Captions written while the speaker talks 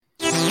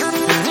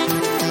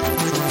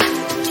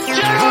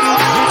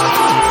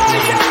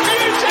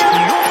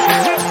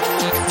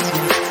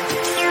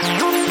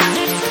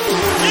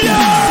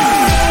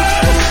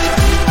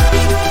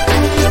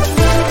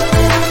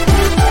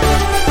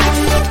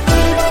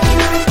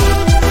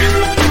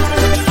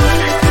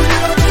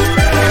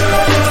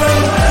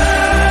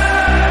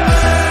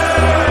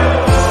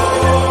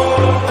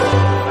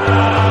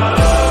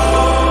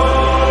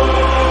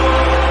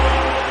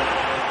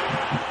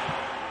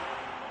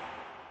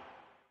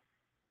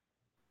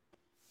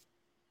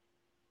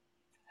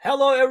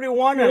Hello,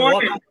 everyone, and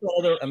welcome to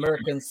another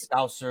American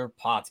Scouser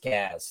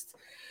podcast.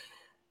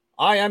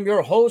 I am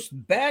your host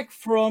back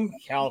from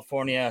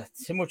California,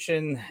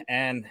 Timuchin,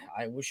 and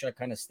I wish I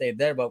kind of stayed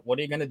there, but what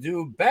are you going to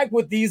do? Back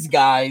with these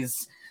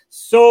guys.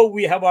 So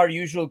we have our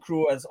usual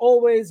crew as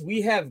always. We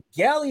have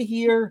Gally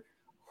here,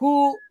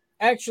 who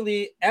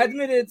actually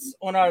admitted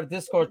on our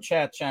Discord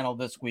chat channel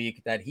this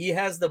week that he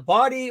has the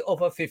body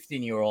of a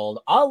 15-year-old.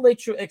 I'll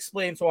let you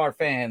explain to our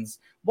fans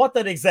what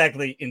that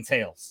exactly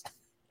entails.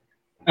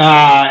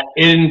 It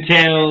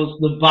entails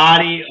the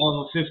body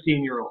of a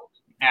 15-year-old,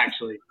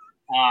 actually.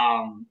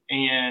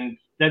 And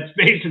that's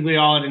basically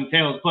all it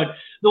entails. But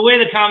the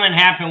way the comment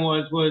happened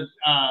was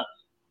no,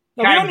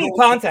 we don't need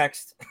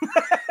context.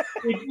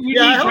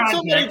 I hope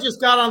somebody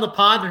just got on the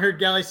pod and heard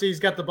Gally say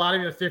he's got the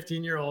body of a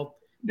 15-year-old.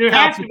 There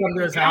has to come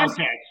to his house.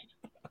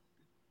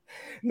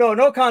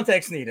 No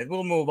context needed.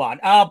 We'll move on.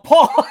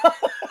 Paul,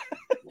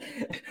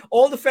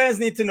 all the fans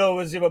need to know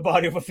is you have a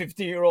body of a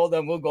 15-year-old,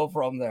 and we'll go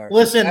from there.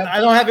 Listen, I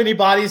don't have any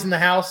bodies in the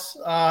house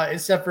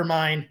except for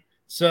mine.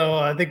 So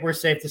I think we're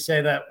safe to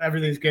say that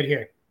everything's good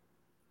here.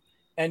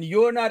 And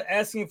you're not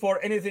asking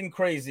for anything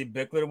crazy,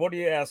 Bickler. What are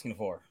you asking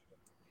for?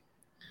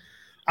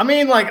 I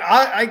mean, like,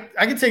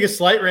 I could take a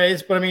slight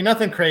raise, but I mean,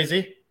 nothing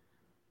crazy.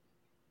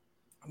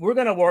 We're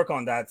going to work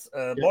on that.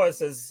 Boy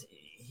says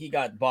he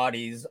got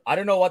bodies. I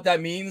don't know what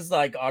that means.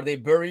 Like, are they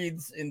buried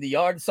in the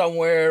yard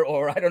somewhere?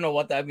 Or I don't know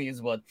what that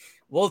means, but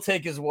we'll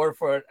take his word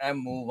for it and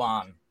move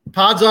on.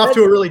 Pod's off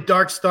to a really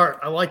dark start.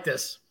 I like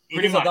this.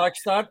 It is a dark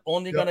start.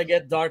 Only going to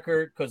get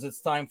darker because it's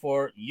time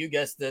for, you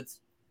guessed it,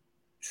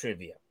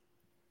 trivia.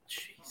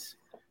 Jeez.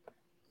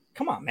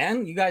 Come on,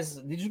 man.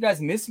 Did you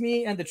guys miss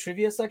me and the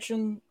trivia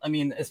section? I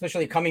mean,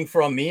 especially coming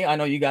from me. I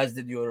know you guys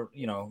did your,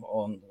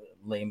 own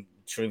lame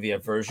trivia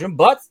version,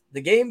 but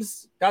the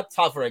games got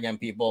tougher again,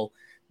 people.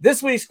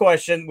 This week's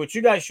question, which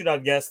you guys should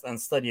have guessed and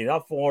studied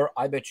up for,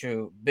 I bet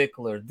you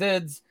Bickler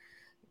did.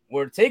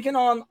 We're taking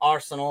on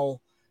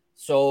Arsenal.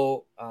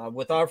 So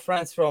with our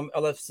friends from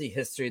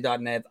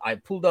lfchistory.net, I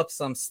pulled up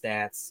some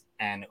stats,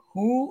 and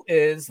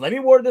let me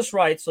word this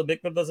right so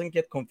Bickler doesn't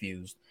get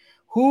confused.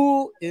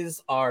 Who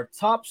is our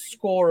top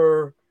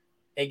scorer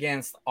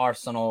against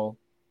Arsenal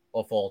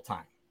of all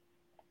time?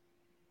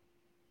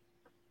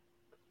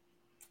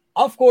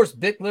 Of course,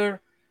 Bickler,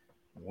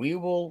 we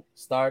will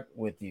start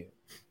with you.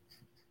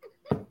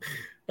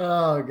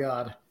 Oh,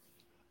 God.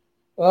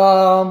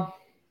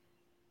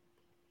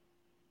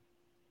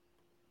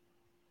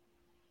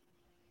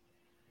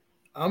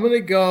 I'm going to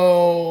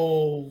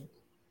go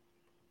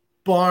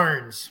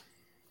Barnes.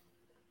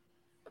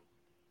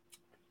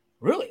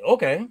 Really?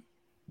 Okay.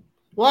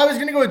 Well, I was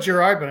going to go with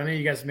Gerrard, but I know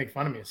you guys make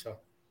fun of me, so.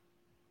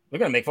 We're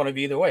going to make fun of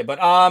you either way. But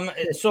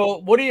so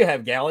what do you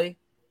have, Gally?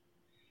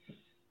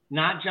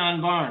 Not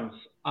John Barnes.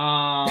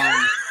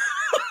 I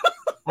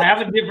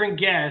have a different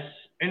guess,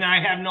 and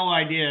I have no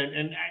idea.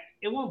 And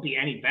it won't be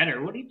any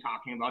better. What are you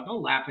talking about?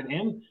 Don't laugh at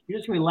him. You're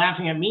just going to be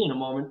laughing at me in a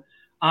moment.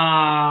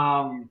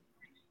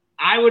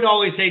 I would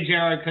always say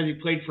Gerrard because he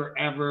played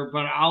forever,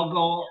 but I'll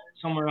go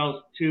somewhere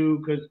else too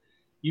because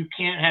you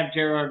can't have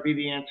Gerrard be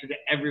the answer to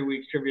every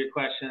week's trivia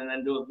question and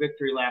then do a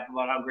victory lap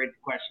about how great the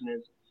question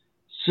is.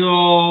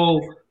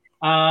 So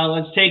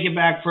let's take it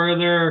back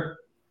further,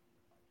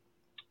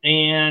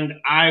 and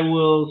I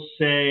will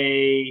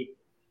say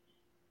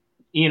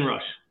Ian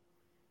Rush.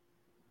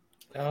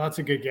 Oh, that's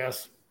a good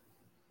guess.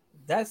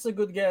 That's a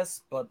good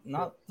guess, but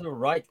not the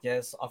right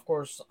guess. Of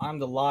course, I'm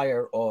the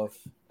liar of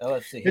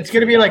LFC. It's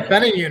going to be like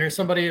Benayoun or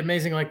somebody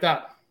amazing like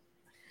that.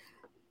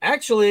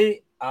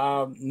 Actually,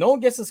 no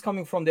guesses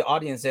coming from the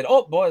audience yet.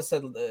 Oh, boy,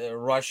 said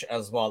Rush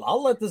as well.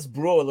 I'll let this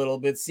brew a little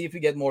bit, see if we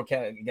get more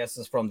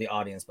guesses from the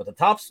audience. But the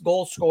top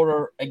goal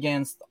scorer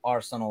against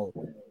Arsenal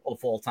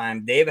of all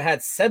time, they've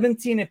had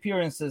 17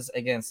 appearances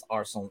against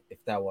Arsenal,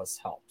 if that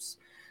helps.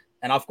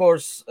 And of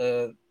course,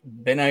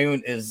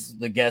 Benayoun is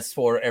the guess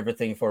for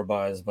everything for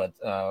Buzz, but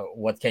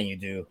what can you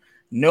do?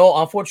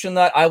 No,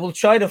 unfortunately, I will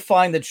try to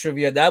find the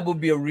trivia. That would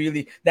be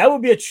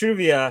a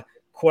trivia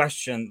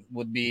question.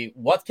 Would be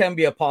what can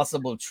be a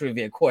possible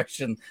trivia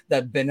question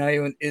that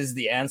Benayoun is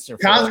the answer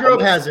for? Cosgrove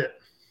has it.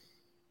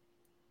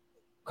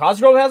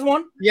 Cosgrove has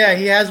one? Yeah,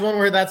 he has one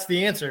where that's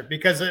the answer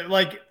because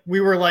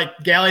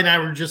Gally and I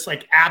were just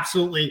like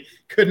absolutely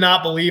could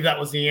not believe that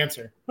was the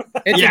answer.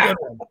 It's a good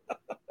one.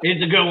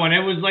 It's a good one.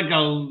 It was like I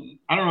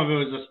don't know if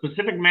it was a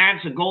specific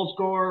match, a goal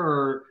scorer,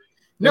 or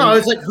no.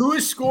 It's like who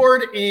has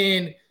scored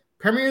in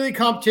Premier League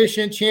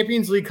competition,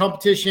 Champions League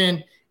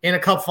competition, and a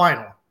cup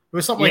final. It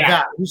was something like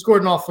that. Who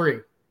scored in all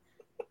three?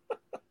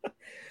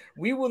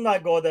 We will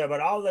not go there, but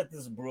I'll let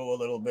this brew a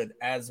little bit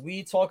as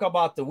we talk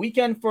about the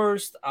weekend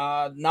first.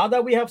 Now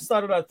that we have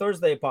started our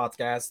Thursday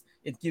podcast,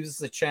 it gives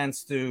us a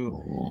chance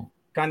to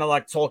kind of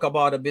like talk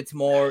about a bit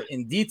more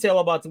in detail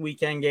about the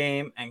weekend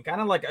game and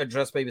kind of like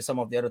address maybe some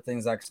of the other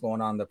things that's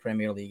going on in the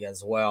Premier League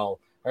as well.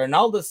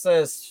 Arnaldo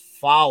says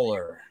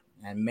Fowler.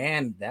 And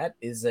man, that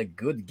is a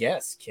good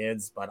guess,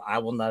 kids, but I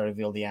will not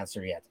reveal the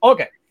answer yet.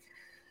 Okay.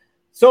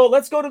 So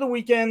let's go to the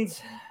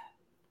weekend.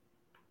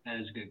 That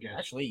is a good guess.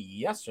 Actually,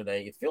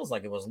 yesterday. It feels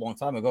like it was a long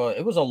time ago.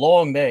 It was a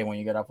long day when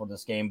you get up for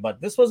this game,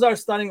 but this was our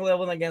starting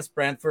 11 against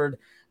Brentford.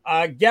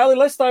 Gally,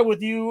 let's start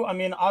with you. I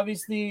mean,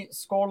 obviously,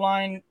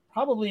 scoreline,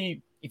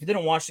 probably, if you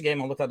didn't watch the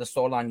game and look at the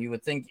scoreline, you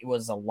would think it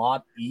was a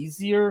lot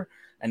easier.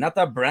 And not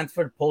that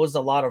Brentford posed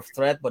a lot of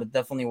threat, but it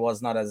definitely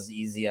was not as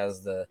easy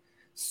as the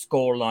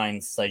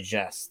scoreline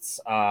suggests.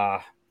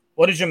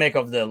 What did you make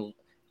of the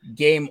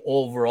game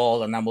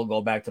overall? And then we'll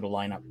go back to the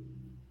lineup.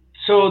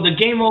 So the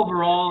game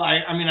overall,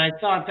 I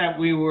thought that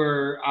we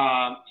were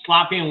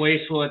sloppy and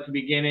wasteful at the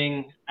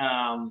beginning.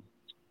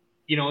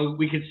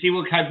 We could see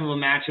what type of a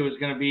match it was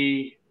going to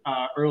be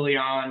early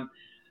on.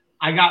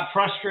 I got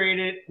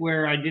frustrated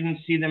where I didn't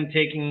see them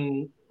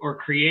taking or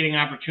creating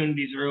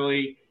opportunities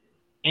early.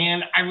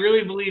 And I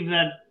really believe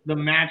that the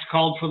match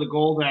called for the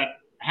goal that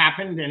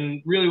happened.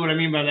 And really what I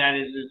mean by that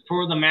is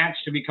for the match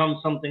to become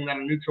something that a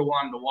neutral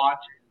wanted to watch,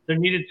 there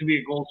needed to be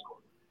a goal scored.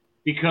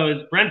 Because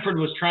Brentford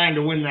was trying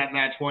to win that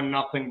match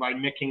 1-0 by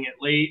nicking it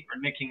late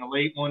or nicking a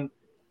late one.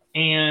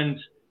 And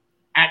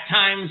at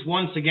times,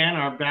 once again,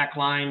 our back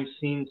line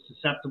seems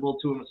susceptible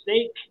to a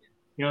mistake.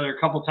 There are a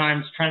couple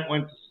times Trent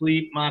went to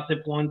sleep,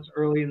 Matip once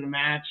early in the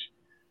match.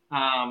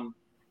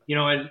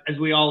 As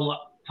we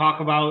all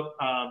talk about,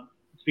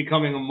 it's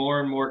becoming a more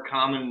and more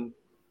common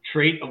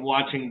trait of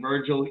watching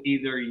Virgil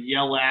either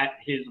yell at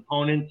his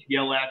opponents,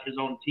 yell at his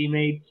own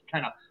teammates,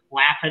 kind of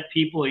laugh at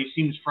people. He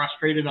seems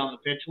frustrated on the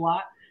pitch a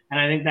lot. And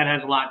I think that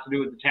has a lot to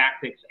do with the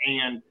tactics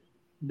and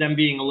them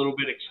being a little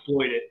bit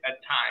exploited at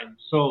times.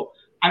 So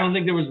I don't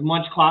think there was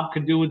much Klopp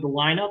could do with the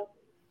lineup.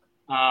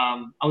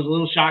 I was a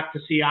little shocked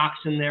to see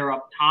Oxen there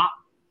up top,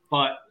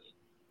 but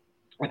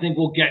I think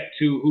we'll get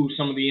to who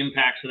some of the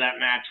impacts of that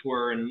match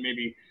were and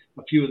maybe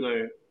a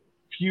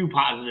few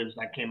positives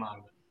that came out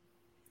of it.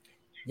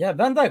 Yeah,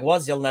 Van Dijk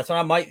was yelling at.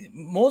 So my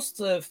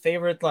most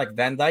favorite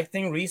Van Dijk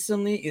thing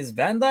recently is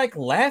Van Dijk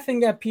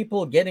laughing at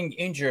people getting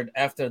injured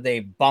after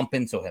they bump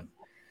into him.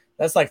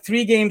 That's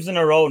 3 games in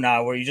a row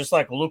now where he just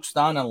looks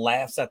down and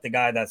laughs at the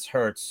guy that's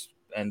hurt.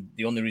 And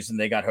the only reason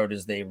they got hurt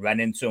is they ran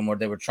into him or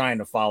they were trying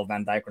to foul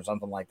Van Dijk or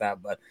something like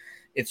that. But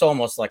it's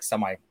almost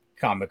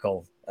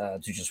semi-comical to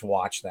just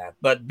watch that.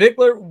 But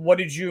Bickler, what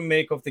did you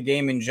make of the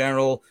game in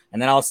general?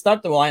 And then I'll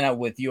start the lineup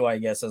with you, I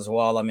guess, as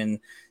well. I mean,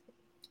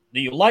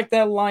 do you like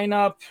that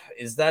lineup?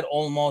 Is that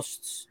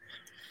almost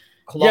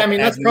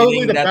that's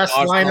probably the best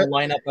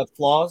lineup that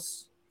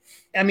flaws?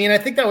 I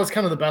think that was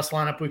kind of the best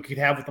lineup we could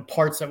have with the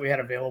parts that we had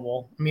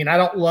available. I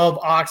don't love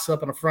Ox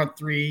up in a front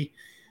 3,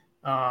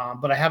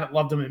 but I haven't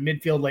loved them in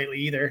midfield lately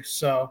either.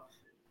 So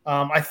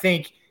I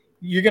think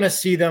you're going to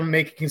see them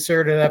make a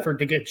concerted effort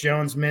to get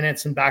Jones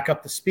minutes and back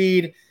up the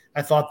speed.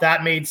 I thought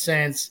that made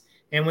sense.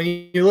 And when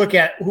you look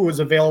at who was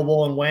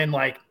available and when,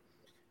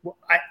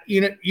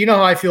 you know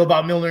how I feel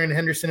about Milner and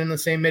Henderson in the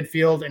same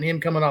midfield and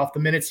him coming off the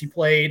minutes he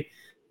played.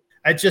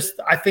 I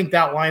think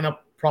that lineup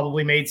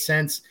probably made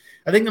sense.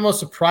 I think the most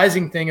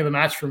surprising thing of the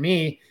match for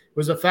me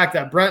was the fact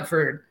that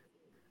Brentford,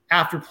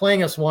 after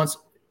playing us once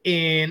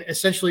in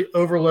essentially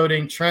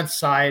overloading Trent's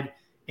side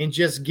and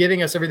just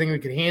giving us everything we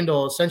could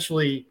handle,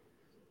 essentially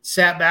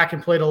sat back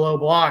and played a low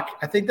block.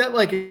 I think that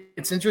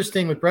it's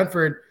interesting with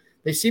Brentford.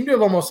 They seem to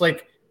have almost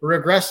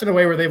regressed in a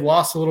way where they've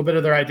lost a little bit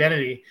of their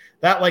identity.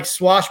 That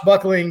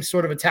swashbuckling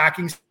sort of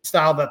attacking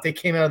style that they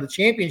came out of the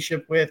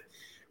championship with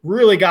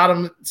really got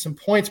them some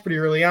points pretty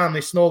early on.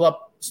 They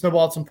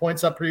snowballed some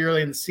points up pretty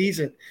early in the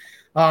season.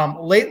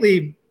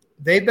 Lately,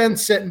 they've been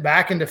sitting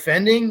back and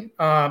defending.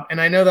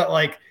 And I know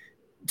that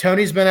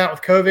Tony's been out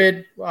with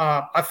COVID.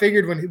 I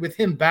figured with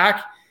him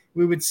back,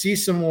 we would see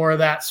some more of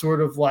that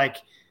sort of where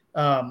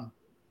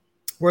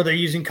they're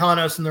using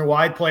Kanos and their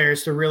wide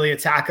players to really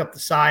attack up the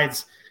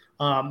sides.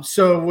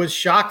 So was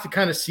shocked to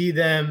kind of see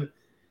them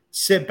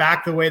sit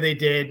back the way they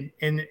did.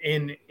 And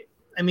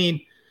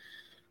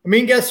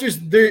guess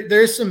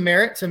there's some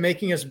merit to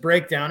making us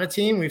break down a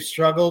team. We've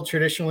struggled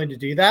traditionally to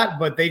do that,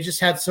 but they just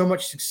had so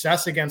much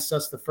success against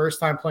us the first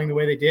time playing the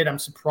way they did. I'm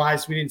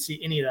surprised we didn't see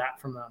any of that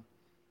from them.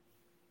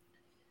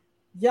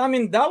 Yeah,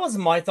 that was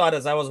my thought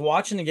as I was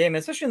watching the game,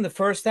 especially in the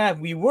first half.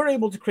 We were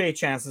able to create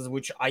chances,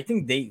 which I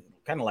think they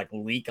kind of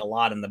leak a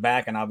lot in the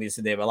back, and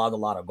obviously they've allowed a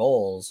lot of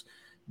goals.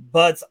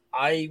 But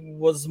I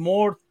was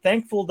more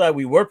thankful that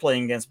we were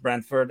playing against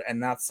Brentford and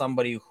not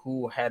somebody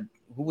who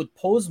would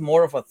pose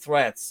more of a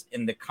threat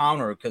in the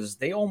counter, because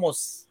they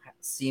almost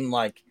seemed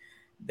like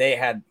they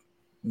had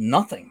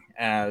nothing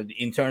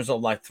in terms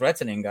of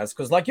threatening us.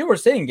 Because you were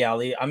saying,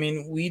 Gally,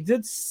 we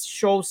did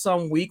show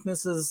some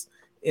weaknesses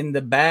in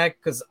the back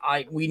because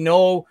we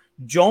know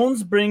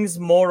Jones brings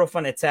more of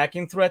an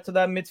attacking threat to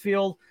that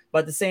midfield, but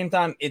at the same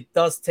time, it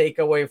does take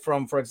away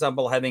from, for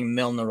example, having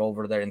Milner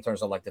over there in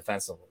terms of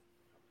defensively.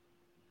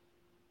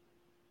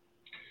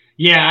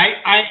 Yeah,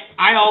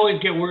 I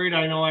always get worried.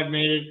 I know I've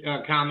made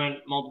a comment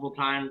multiple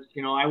times.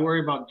 I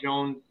worry about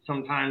Jones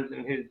sometimes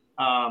and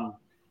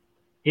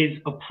his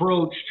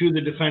approach to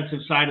the defensive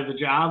side of the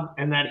job,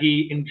 and that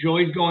he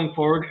enjoys going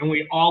forward. And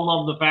we all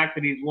love the fact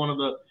that he's one of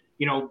the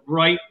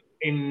bright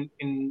and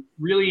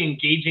really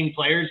engaging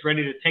players,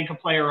 ready to take a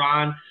player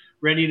on,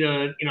 ready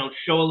to,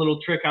 show a little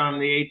trick on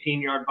the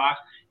 18-yard box.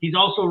 He's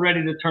also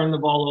ready to turn the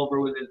ball over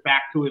with his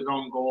back to his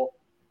own goal,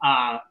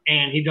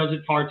 and he does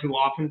it far too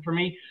often for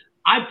me.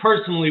 I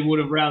personally would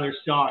have rather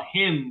saw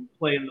him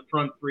play in the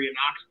front three and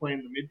Knox play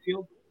in the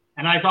midfield.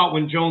 And I thought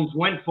when Jones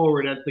went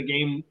forward as the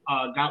game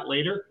got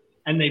later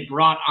and they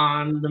brought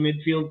on the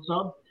midfield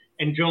sub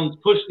and Jones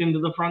pushed into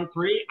the front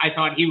three, I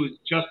thought he was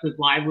just as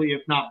lively,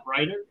 if not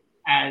brighter,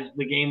 as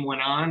the game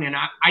went on. And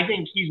I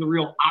think he's a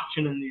real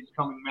option in these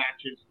coming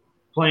matches,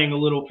 playing a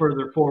little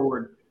further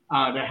forward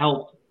to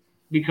help.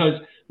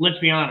 Because let's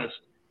be honest,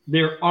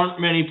 there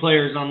aren't many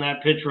players on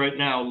that pitch right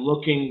now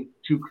looking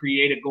to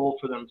create a goal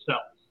for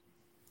themselves.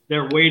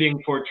 They're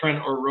waiting for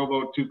Trent or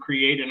Robo to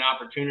create an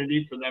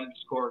opportunity for them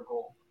to score a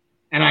goal.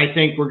 And I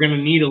think we're going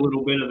to need a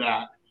little bit of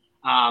that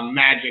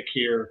magic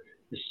here,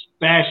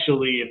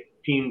 especially if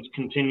teams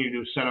continue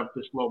to set up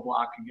this low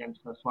block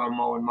against us while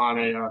Mo and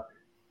Mane are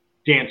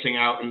dancing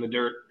out in the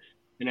dirt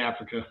in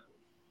Africa.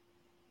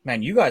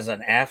 Man, you guys are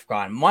an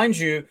AFCON. Mind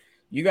you,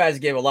 you guys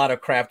gave a lot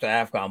of crap to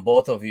AFCON,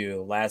 both of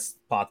you, last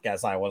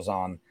podcast I was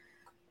on.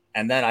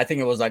 And then I think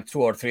it was like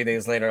 2 or 3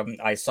 days later,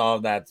 I saw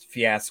that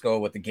fiasco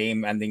with the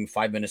game ending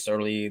 5 minutes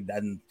early,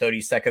 then 30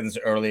 seconds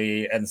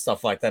early and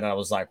stuff like that. And I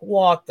was like,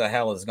 what the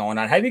hell is going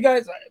on? Have you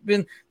guys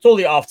been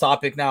totally off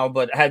topic now,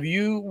 but have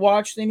you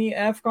watched any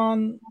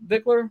AFCON,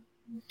 Bickler?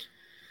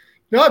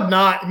 No, I'm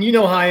not. And you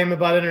know how I am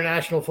about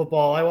international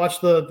football. I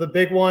watch the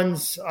big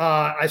ones.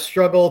 I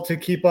struggle to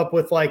keep up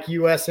with like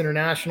U.S.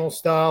 international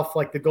stuff,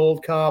 like the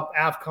Gold Cup,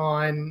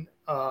 AFCON,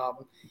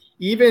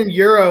 even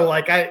Euro.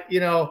 Like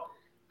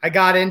I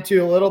got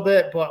into a little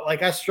bit, but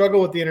like I struggle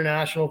with the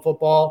international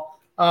football.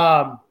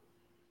 I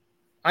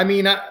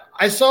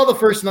saw the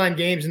first 9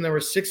 games and there were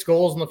 6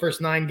 goals in the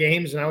first 9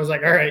 games. And I was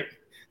like, all right.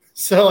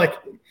 So like,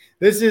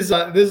 this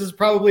is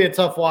probably a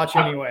tough watch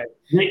anyway.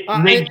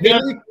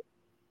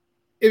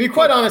 To be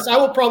quite honest, I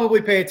will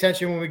probably pay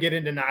attention when we get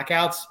into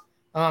knockouts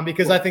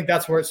because I think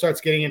that's where it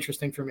starts getting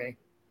interesting for me.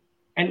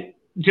 And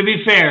to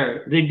be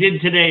fair, they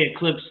did today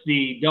eclipse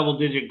the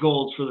double-digit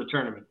goals for the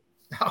tournament.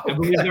 I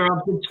believe they're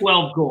up to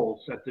 12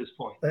 goals at this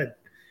point.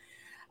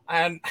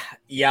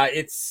 Yeah,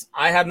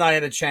 I have not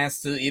had a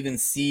chance to even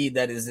see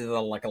that. Is it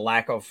like a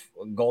lack of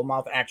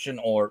goalmouth action,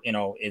 or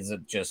is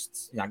it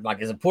just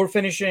like is it poor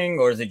finishing,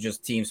 or is it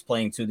just teams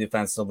playing too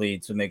defensively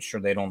to make sure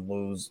they don't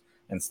lose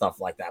and stuff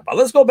like that? But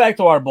let's go back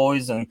to our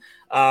boys. And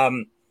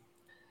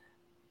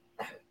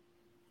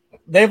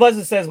Dave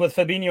Leslie says with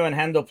Fabinho and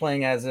Hendo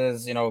playing as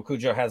is,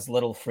 Cujo has a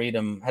little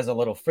freedom,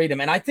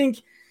 and I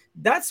think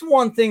that's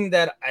one thing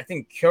that I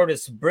think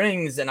Curtis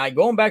brings. And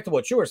going back to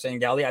what you were saying,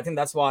 Gally, I think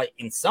that's why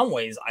in some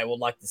ways I would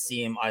like to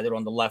see him either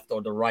on the left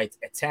or the right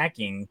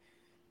attacking,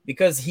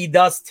 because he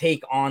does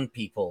take on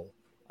people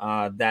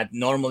that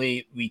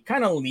normally we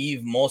kind of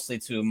leave mostly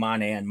to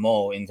Mane and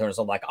Mo in terms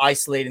of like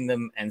isolating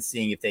them and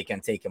seeing if they can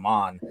take him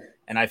on.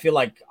 And I feel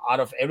like out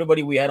of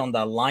everybody we had on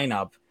that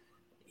lineup,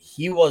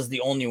 he was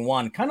the only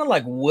one kind of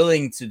like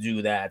willing to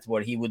do that,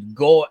 where he would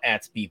go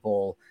at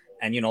people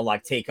and,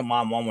 like take him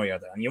on one way or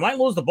the other. And you might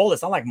lose the ball.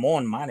 It's not like Mo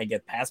and Mane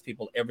get past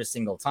people every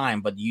single time,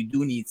 but you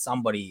do need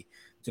somebody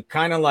to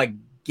kind of like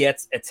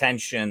get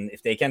attention.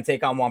 If they can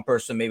take on one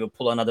person, maybe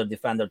pull another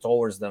defender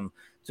towards them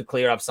to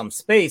clear up some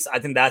space. I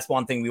think that's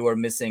one thing we were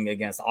missing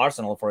against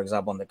Arsenal, for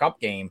example, in the cup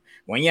game.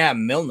 When you have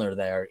Milner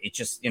there, it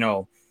just,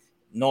 no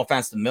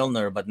offense to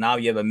Milner, but now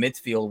you have a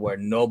midfield where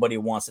nobody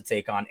wants to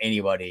take on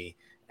anybody.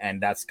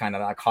 And that's kind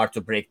of like hard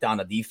to break down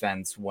a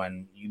defense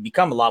when you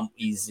become a lot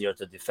easier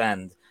to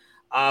defend.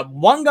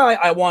 One guy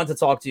I wanted to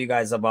talk to you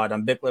guys about,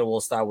 and Bickler, will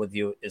start with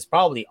you, is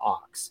probably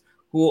Ox,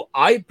 who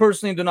I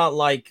personally do not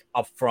like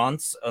up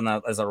front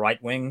as a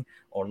right wing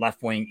or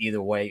left wing,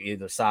 either way,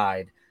 either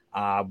side.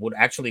 Would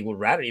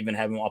rather even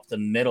have him up the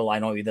middle. I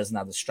know he doesn't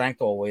have the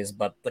strength always,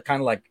 but the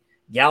kind of like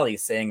Gally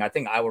saying, I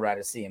think I would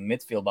rather see him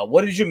midfield. But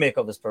what did you make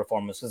of his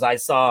performance? Because I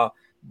saw a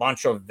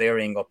bunch of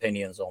varying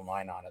opinions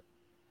online on it.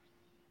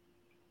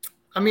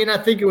 I mean, I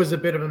think it was a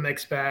bit of a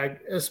mixed bag,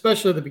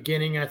 especially at the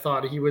beginning. I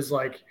thought he was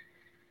like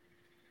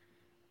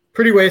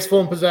pretty wasteful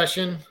in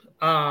possession.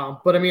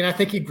 But I mean, I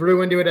think he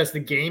grew into it as the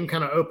game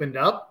kind of opened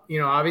up,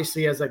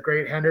 obviously as a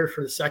great header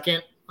for the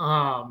second.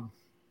 I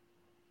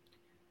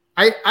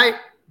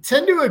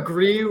tend to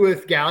agree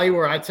with Gally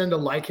where I tend to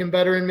like him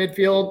better in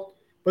midfield,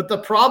 but the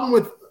problem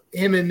with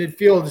him in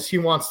midfield is he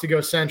wants to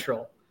go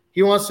central.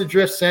 He wants to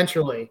drift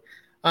centrally.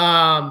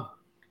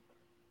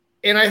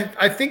 And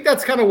I think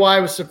that's kind of why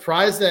I was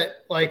surprised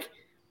that like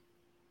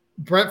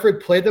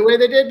Brentford played the way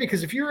they did,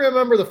 because if you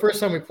remember the first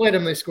time we played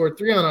them, they scored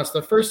 3 on us.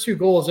 The first 2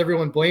 goals,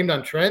 everyone blamed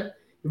on Trent.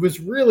 It was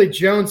really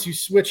Jones who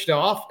switched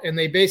off, and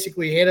they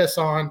basically hit us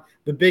on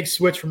the big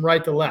switch from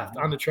right to left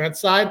on the Trent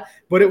side.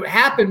 But it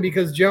happened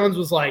because Jones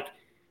was like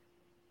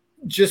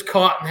just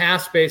caught in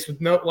half space with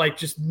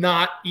just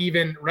not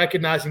even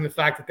recognizing the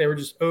fact that they were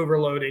just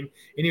overloading,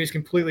 and he was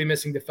completely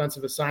missing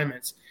defensive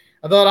assignments.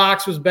 I thought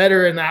Ox was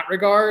better in that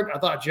regard. I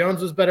thought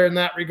Jones was better in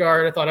that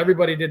regard. I thought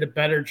everybody did a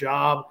better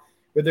job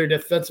with their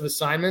defensive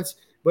assignments,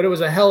 but it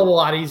was a hell of a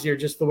lot easier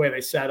just the way they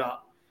set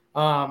up.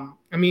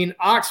 I mean,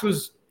 Ox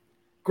was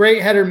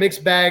great header,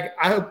 mixed bag.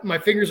 I hope my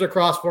fingers are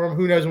crossed for him.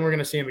 Who knows when we're going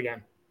to see him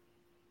again?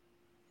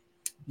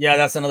 Yeah,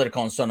 that's another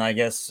concern, I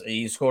guess.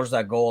 He scores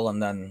that goal,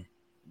 and then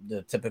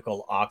the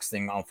typical Ox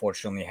thing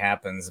unfortunately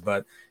happens.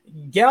 But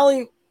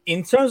Gally,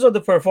 in terms of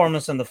the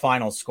performance and the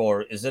final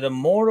score, is it a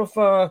more of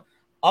a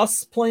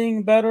us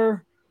playing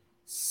better,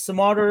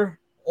 smarter,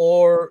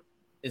 or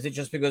is it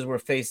just because we're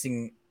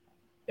facing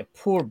a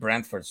poor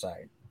Brentford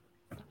side?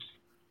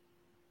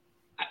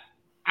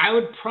 I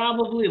would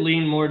probably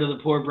lean more to the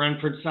poor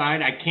Brentford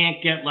side. I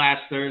can't get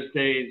last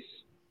Thursday's,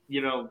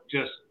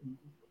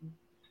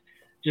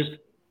 just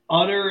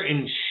utter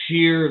and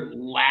sheer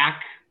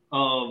lack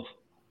of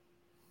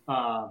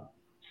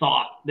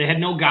thought. They had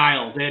no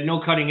guile. They had no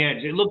cutting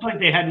edge. It looked like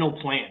they had no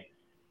plan.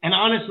 And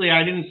honestly,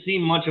 I didn't see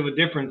much of a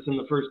difference in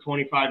the first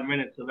 25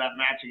 minutes of that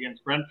match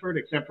against Brentford,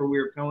 except for we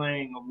were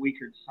playing a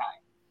weaker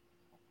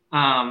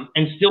side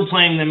and still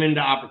playing them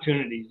into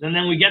opportunities. And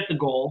then we get the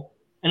goal,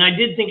 and I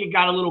did think it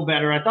got a little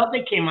better. I thought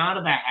they came out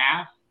of that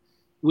half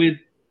with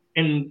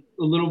a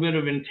little bit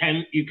of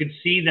intent. You could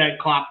see that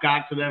Klopp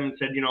got to them and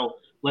said,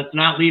 let's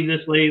not leave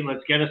this lead.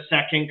 Let's get a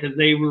second, because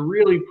they were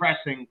really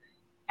pressing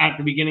at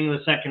the beginning of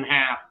the second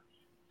half.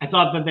 I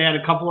thought that they had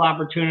a couple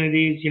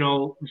opportunities.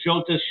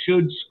 Jota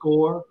should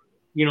score,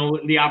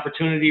 the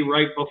opportunity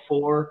right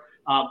before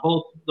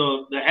both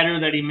the header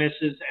that he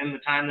misses and the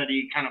time that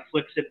he kind of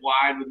flicks it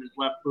wide with his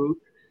left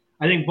boot.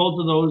 I think both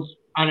of those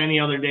on any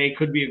other day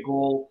could be a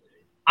goal.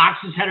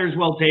 Ox's header is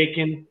well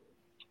taken.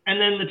 And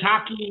then the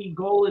Taki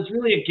goal is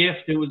really a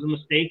gift. It was a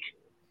mistake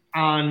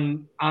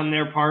on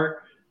their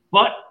part.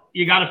 But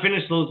you got to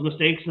finish those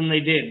mistakes, and they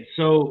did.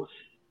 So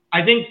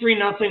I think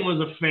 3-0 was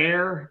a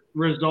fair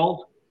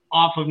result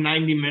off of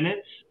 90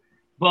 minutes.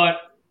 But,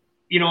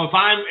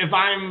 if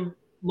I'm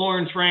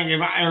Lawrence Frank,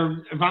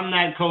 if I'm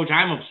that coach,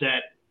 I'm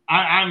upset.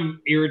 I'm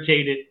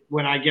irritated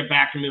when I get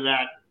back into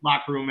that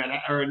locker room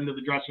or into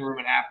the dressing room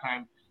at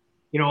halftime.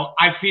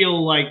 I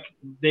feel like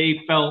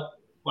they felt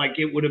like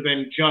it would have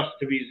been just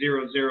to be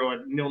 0-0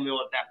 at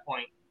 0-0 at that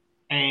point.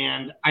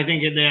 And I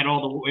think they had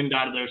all the wind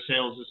out of their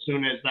sails as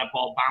soon as that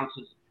ball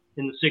bounces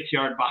in the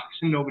 6-yard box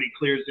and nobody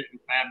clears it and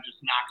Fab just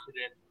knocks it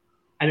in.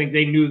 I think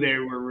they knew they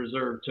were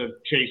reserved to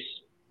chase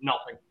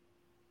nothing.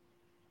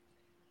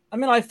 I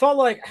mean, I felt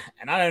like,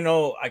 and I don't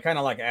know, I kind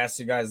of asked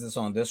you guys this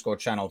on Discord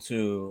channel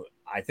too.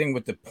 I think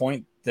with the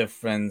point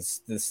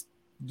difference, this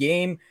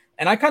game,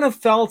 and I kind of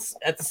felt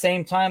at the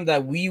same time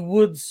that we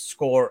would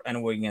score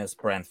and win against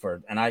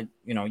Brentford. And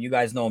you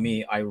guys know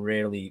me, I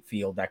rarely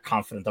feel that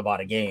confident about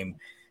a game.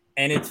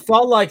 And it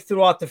felt like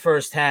throughout the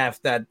first half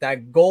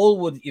that goal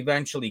would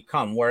eventually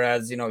come.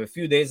 Whereas, a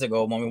few days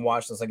ago when we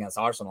watched this against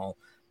Arsenal,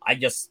 I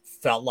just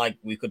felt like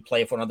we could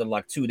play for another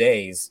 2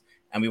 days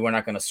and we were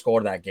not going to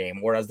score that game.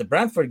 Whereas the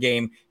Brentford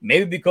game,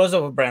 maybe because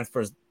of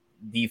Brentford's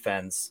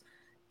defense,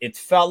 it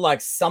felt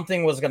like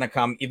something was going to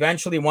come.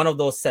 Eventually, one of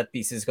those set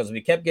pieces, because we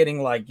kept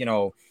getting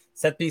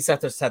set piece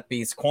after set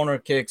piece, corner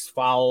kicks,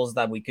 fouls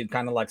that we could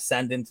kind of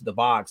send into the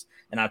box.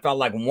 And I felt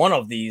like one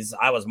of these,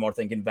 I was more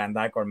thinking Van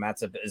Dijk or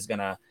Matip is going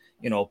to,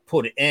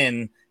 put it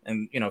in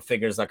and,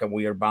 figures like a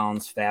weird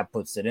bounce. Fab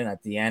puts it in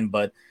at the end.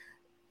 But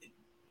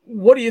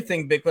what do you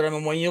think, Bigfoot? I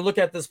mean, when you look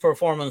at this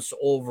performance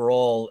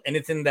overall,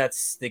 anything that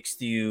sticks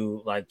to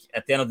you,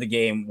 at the end of the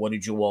game, what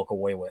did you walk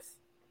away with?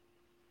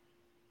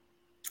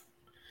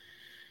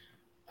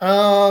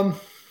 I'm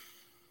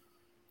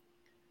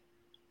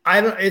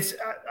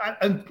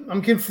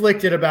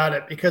conflicted about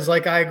it because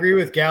I agree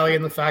with Gally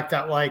in the fact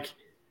that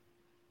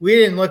we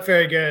didn't look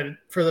very good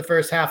for the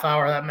first half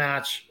hour of that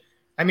match.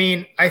 I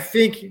mean, I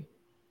felt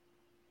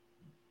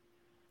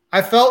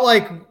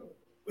like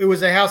it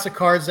was a house of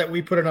cards that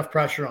we put enough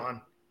pressure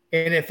on,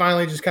 and it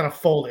finally just kind of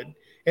folded.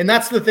 And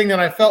that's the thing that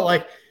I felt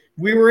like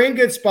we were in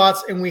good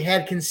spots and we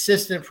had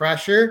consistent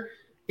pressure.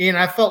 And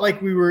I felt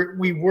like we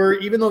were,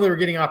 even though they were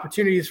getting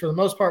opportunities for the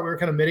most part, we were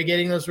kind of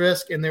mitigating those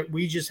risks, and that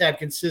we just had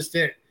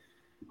consistent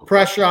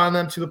pressure on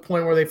them to the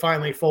point where they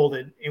finally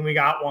folded and we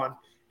got one.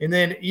 And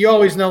then you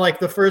always know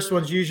the first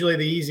one's usually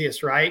the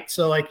easiest, right?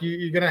 So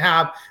you're going to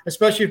have,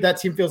 especially if that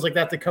team feels like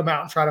that, to come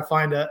out and try to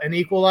find an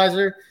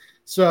equalizer.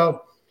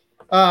 So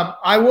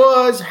I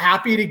was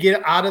happy to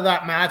get out of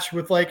that match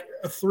with a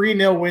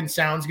 3-0 win.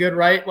 Sounds good,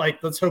 right?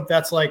 Let's hope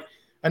that's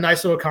a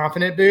nice little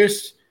confident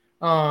boost.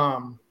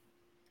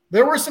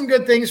 There were some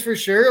good things for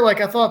sure.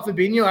 I thought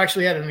Fabinho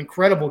actually had an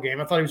incredible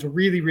game. I thought he was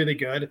really, really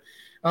good.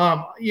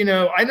 I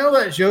know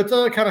that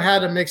Jota kind of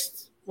had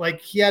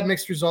he had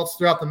mixed results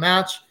throughout the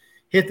match,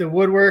 hit the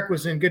woodwork,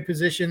 was in good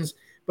positions.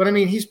 But, I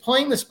mean, he's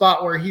playing the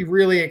spot where he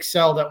really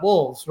excelled at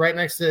Wolves, right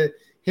next to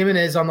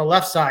Jimenez on the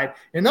left side.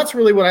 And that's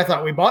really what I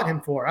thought we bought him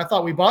for. I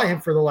thought we bought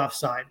him for the left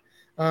side,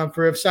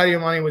 for if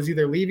Sadio Mane was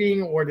either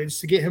leaving or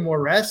just to get him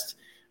more rest.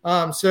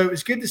 So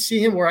it's good to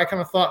see him where I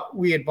kind of thought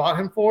we had bought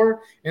him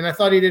for, and I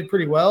thought he did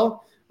pretty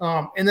well.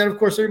 And then, of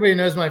course, everybody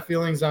knows my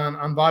feelings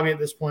on Bobby at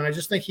this point. I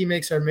just think he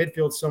makes our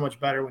midfield so much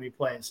better when he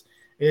plays.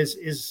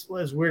 Is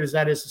as weird as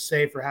that is to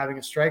say for having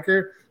a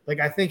striker.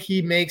 I think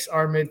he makes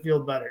our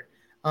midfield better.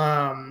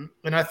 And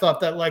I thought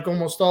that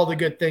almost all the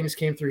good things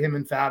came through him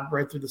and Fab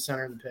right through the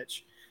center of the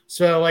pitch.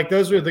 So like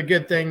those are the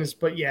good things.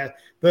 But yeah,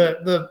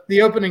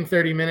 the opening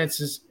 30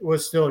 minutes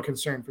was still a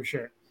concern for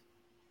sure.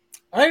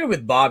 I agree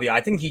with Bobby.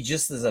 I think he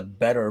just is a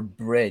better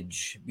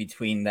bridge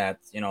between that,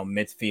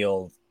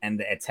 midfield and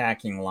the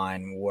attacking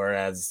line,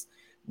 whereas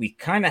we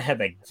kind of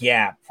have a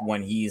gap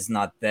when he's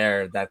not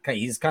there. That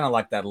he's kind of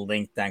like that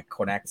link that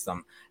connects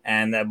them.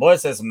 And boy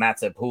says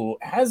Matip, who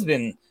has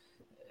been,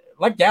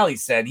 like Gally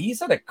said, he's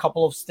had a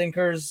couple of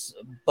stinkers,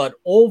 but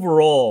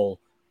overall,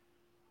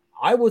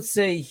 I would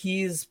say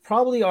he's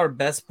probably our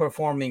best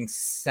performing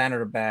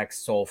center back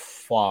so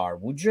far.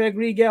 Would you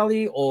agree,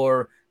 Gally,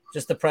 or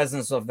just the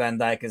presence of Van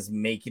Dijk is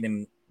making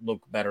him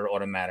look better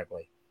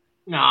automatically?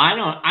 No, I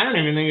don't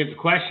even think it's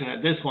a question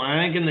at this point.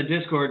 I think in the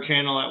Discord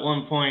channel at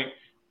one point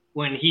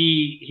when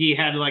he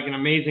had like an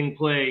amazing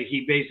play,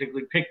 he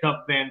basically picked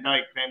up Van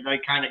Dijk. Van Dijk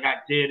kind of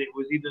got did. It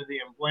was either the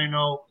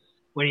Embueno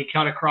when he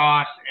cut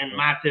across and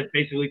Matip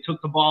basically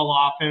took the ball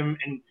off him,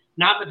 and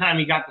not the time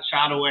he got the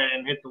shot away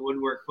and hit the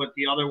woodwork, but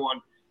the other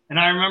one. And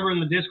I remember in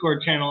the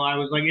Discord channel, I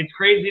was like, it's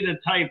crazy to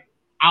type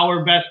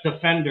our best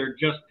defender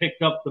just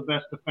picked up the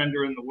best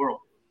defender in the world.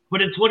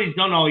 But it's what he's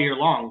done all year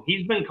long.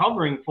 He's been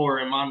covering for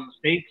him on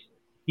mistakes.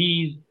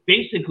 He's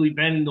basically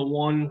been the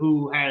one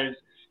who has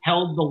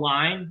held the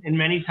line, and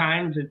many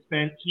times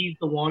he's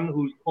the one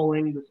who's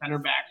pulling the center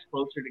backs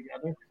closer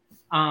together.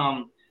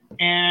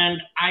 And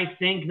I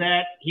think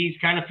that he's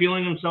kind of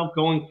feeling himself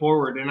going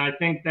forward. And I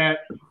think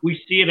that we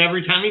see it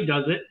every time he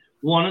does it.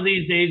 One of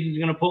these days he's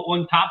going to put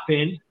one top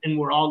pin, and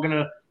we're all going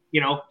to,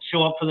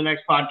 show up for the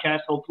next podcast,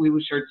 hopefully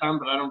with shirts on,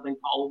 but I don't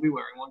think Paul will be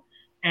wearing one.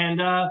 And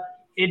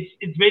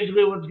it's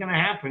basically what's going to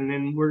happen,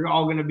 and we're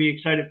all going to be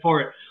excited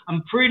for it.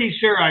 I'm pretty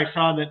sure I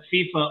saw that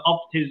FIFA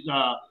upped his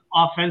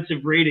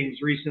offensive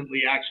ratings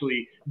recently,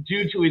 actually,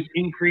 due to his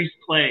increased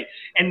play.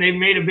 And they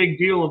made a big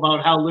deal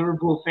about how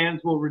Liverpool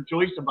fans will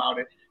rejoice about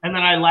it. And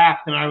then I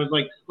laughed, and I was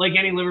like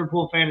any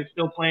Liverpool fan is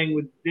still playing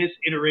with this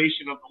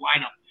iteration of the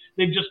lineup.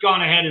 They've just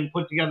gone ahead and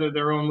put together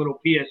their own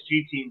little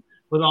PSG team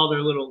with all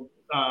their little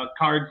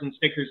cards and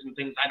stickers and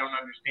things I don't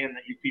understand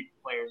that you FIFA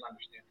players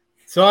understand.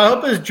 So I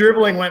hope his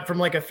dribbling went from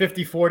like a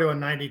 54 to a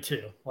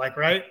 92,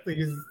 right?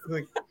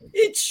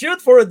 It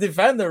should for a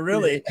defender,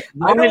 really.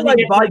 Yeah. I know,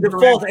 by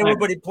default,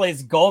 everybody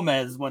plays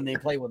Gomez when they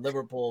play with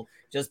Liverpool,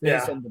 just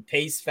based on the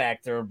pace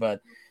factor. But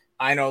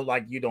I know,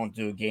 you don't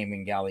do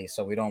gaming, Gally,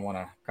 so we don't want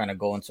to kind of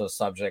go into a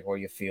subject where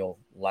you feel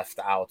left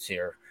out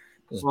here.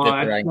 Well,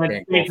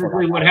 that's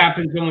basically what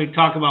happens when we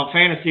talk about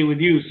fantasy with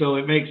you, so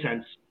it makes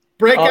sense.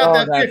 Break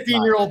out that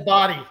 15-year-old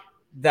body.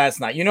 That's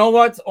not. You know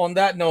what? On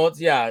that note,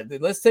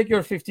 let's take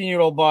your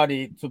 15-year-old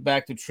body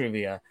back to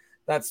trivia.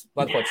 That's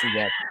what you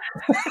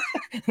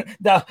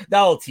get.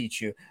 That'll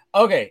teach you.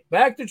 Okay,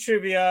 back to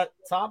trivia.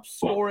 Top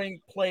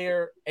scoring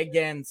player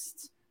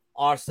against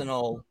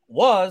Arsenal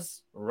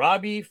was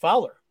Robbie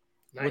Fowler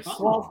with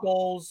 12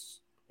 goals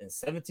and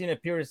 17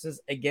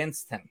 appearances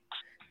against him.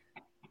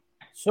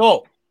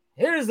 So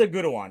here's a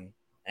good one.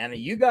 And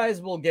you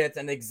guys will get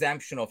an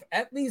exemption of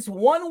at least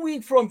 1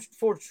 week from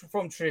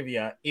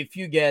trivia if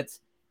you get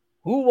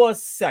who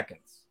was second.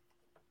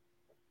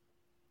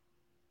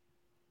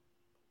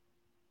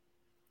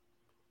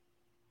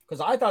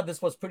 Because I thought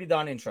this was pretty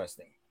darn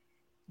interesting.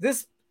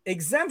 This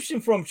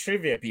exemption from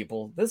trivia,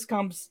 people, this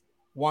comes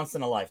once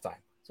in a lifetime.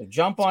 So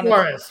jump on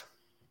it.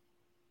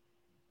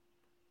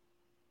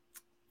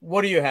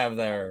 What do you have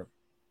there,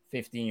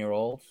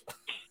 15-year-old?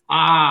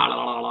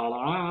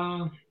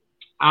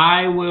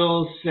 I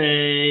will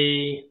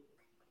say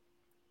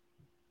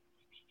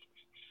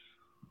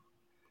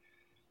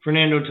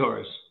Fernando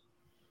Torres.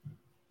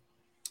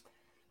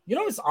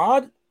 It's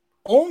odd.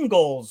 Own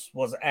goals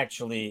was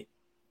actually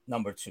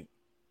number 2.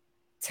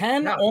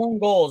 10 own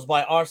goals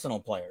by Arsenal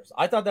players.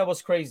 I thought that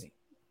was crazy.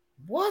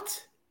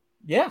 What?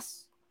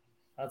 Yes.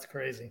 That's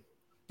crazy.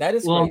 That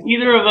is well, crazy.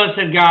 Either of us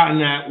had gotten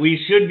that.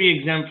 We should be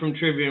exempt from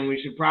trivia, and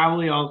we should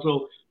probably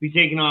also be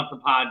taken off the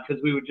pod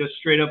because we would just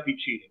straight up be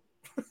cheating.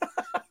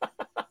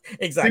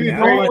 Exactly.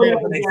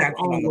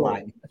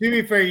 To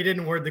be fair, you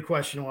didn't word the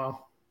question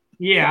well.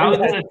 Yeah, I was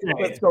going to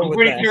say, I'm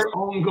pretty sure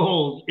own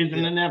goals is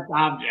an inept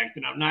object,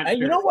 and I'm not sure.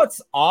 You know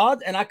what's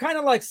odd? And I kind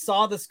of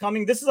saw this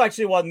coming. This is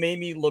actually what made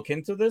me look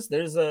into this.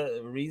 There's a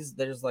reason.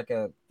 There's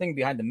a thing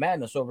behind the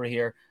madness over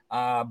here.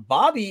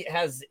 Bobby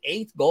has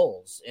 8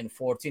 goals in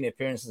 14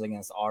 appearances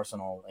against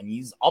Arsenal, and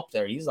he's up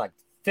there. He's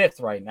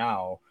 5th right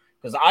now.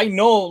 Because I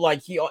know,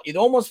 it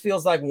almost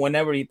feels like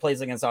whenever he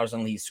plays against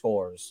Arsenal, he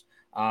scores.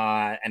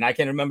 And I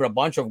can remember a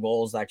bunch of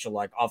goals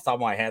actually off the top of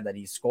my head that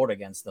he scored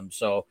against them.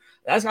 So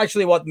that's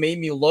actually what made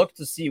me look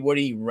to see where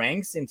he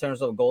ranks in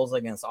terms of goals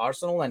against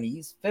Arsenal. And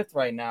he's 5th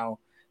right now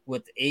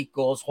with 8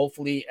 goals.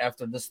 Hopefully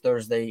after this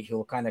Thursday,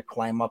 he'll kind of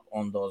climb up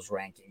on those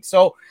rankings.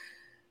 So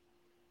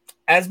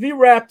as we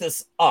wrap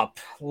this up,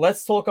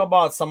 let's talk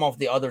about some of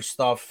the other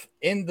stuff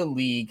in the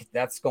league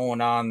that's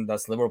going on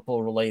that's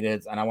Liverpool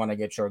related. And I want to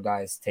get your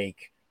guys'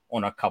 take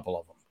on a couple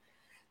of them.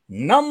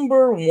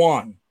 Number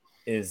 1.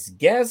 is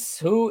guess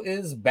who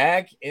is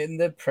back in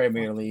the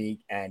Premier League,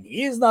 and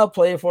he's not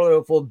playing for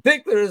Liverpool.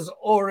 Bickler is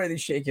already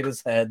shaking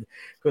his head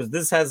because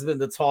this has been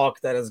the talk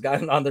that has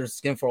gotten under his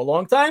skin for a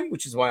long time,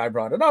 which is why I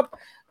brought it up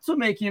to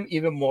make him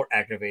even more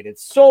aggravated.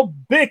 So,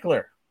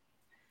 Bickler,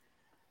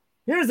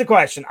 here's the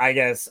question, I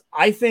guess.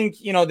 I think,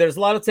 there's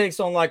a lot of takes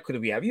on, like, could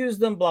we have used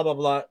them, blah, blah,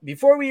 blah.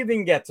 Before we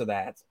even get to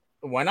that,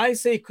 when I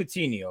say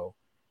Coutinho,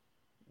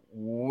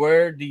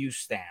 where do you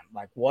stand?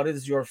 Like, what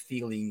is your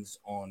feelings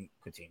on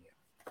Coutinho?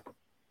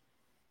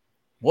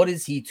 What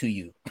is he to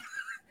you?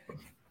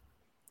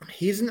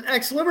 He's an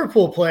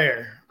ex-Liverpool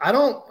player. I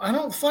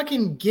don't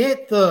fucking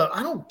get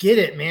I don't get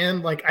it,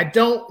 man. Like, I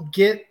don't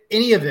get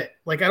any of it.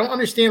 Like, I don't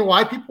understand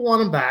why people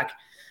want him back.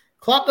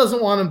 Klopp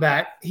doesn't want him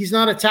back. He's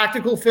not a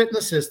tactical fit in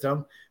the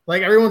system.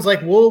 Like, everyone's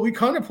like, well, we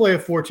kind of play a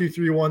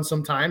 4-2-3-1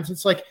 sometimes.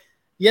 It's like,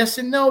 yes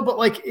and no, but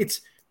like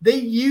they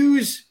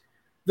use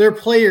their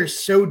players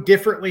so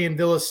differently in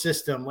Villa's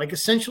system. Like,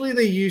 essentially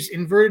they use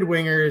inverted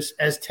wingers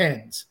as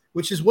 10s,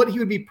 which is what he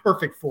would be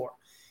perfect for.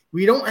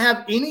 We don't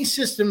have any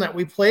system that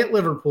we play at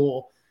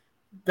Liverpool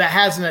that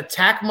has an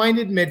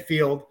attack-minded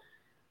midfielder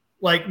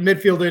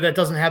that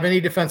doesn't have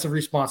any defensive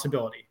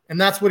responsibility.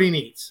 And that's what he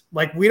needs.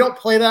 Like, we don't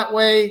play that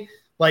way.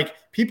 Like,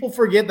 people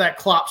forget that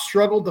Klopp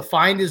struggled to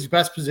find his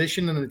best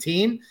position in the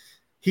team.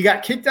 He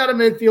got kicked out of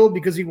midfield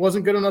because he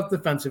wasn't good enough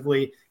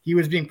defensively. He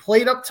was being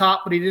played up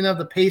top, but he didn't have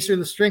the pace or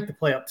the strength to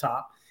play up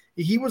top.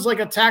 He was like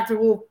a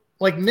tactical,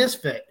 like,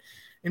 misfit.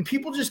 And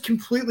people just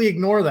completely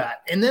ignore that.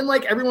 And then,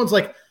 like, everyone's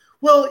like,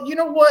 well, you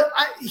know what?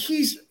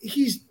 He's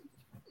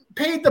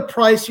paid the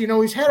price.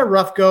 He's had a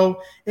rough go,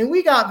 and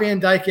we got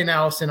Van Dijk and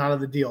Alisson out of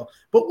the deal.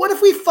 But what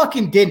if we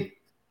fucking didn't?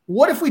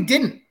 What if we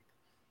didn't?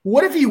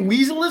 What if he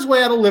weaseled his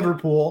way out of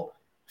Liverpool,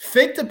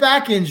 faked a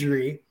back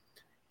injury,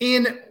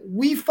 and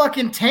we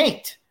fucking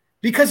tanked?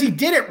 Because he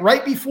did it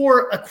right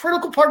before a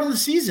critical part of the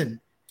season.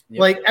 Yep.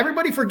 Like,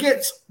 everybody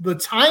forgets the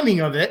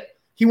timing of it.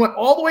 He went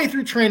all the way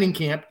through training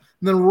camp,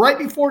 and then right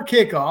before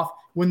kickoff,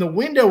 when the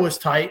window was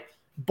tight,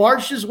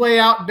 barged his way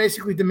out and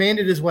basically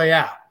demanded his way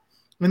out.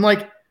 And,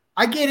 like,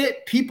 I get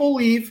it. People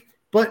leave,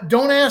 but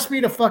don't ask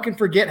me to fucking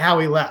forget how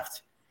he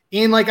left.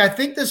 And, like, I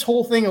think this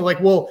whole thing of, like,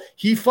 well,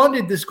 he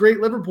funded this great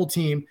Liverpool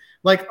team.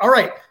 Like, all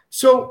right,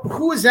 so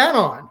who is that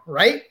on,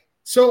 right?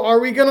 So are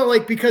we going to,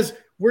 like, because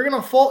we're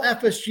going to fault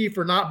FSG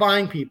for not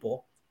buying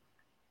people,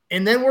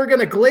 and then we're going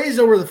to glaze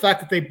over the fact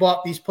that they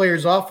bought these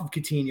players off of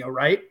Coutinho,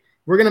 right?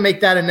 We're going to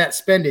make that a net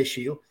spend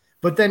issue.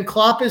 But then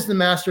Klopp is the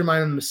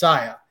mastermind and the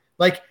messiah.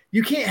 Like,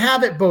 you can't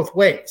have it both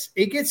ways.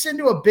 It gets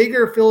into a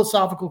bigger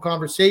philosophical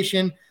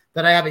conversation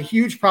that I have a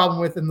huge problem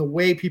with in the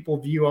way people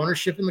view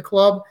ownership in the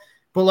club.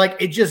 But, like,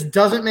 it just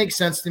doesn't make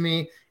sense to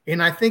me.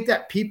 And I think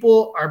that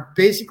people are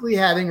basically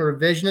having a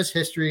revisionist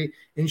history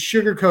and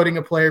sugarcoating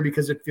a player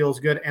because it feels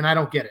good, and I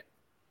don't get it.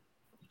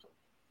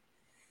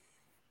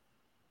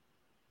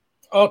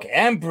 Okay,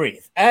 and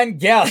breathe. And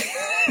Gally.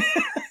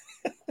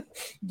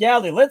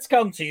 Gally, let's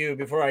come to you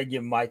before I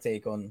give my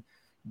take on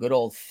good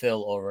old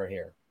Phil over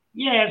here.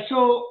 Yeah,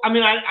 so I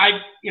mean,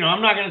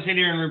 I'm not going to sit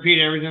here and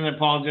repeat everything that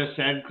Paul just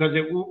said because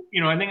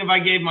I think if I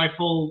gave my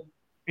full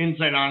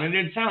insight on it,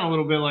 it'd sound a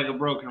little bit like a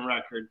broken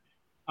record.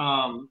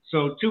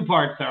 So two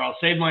parts there. I'll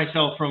save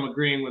myself from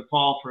agreeing with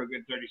Paul for a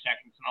good 30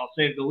 seconds, and I'll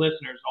save the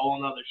listeners a whole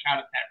another shot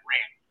at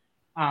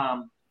that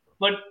rant.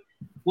 But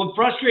what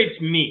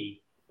frustrates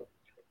me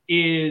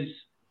is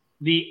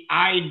the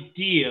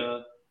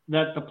idea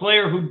that the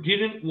player who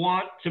didn't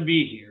want to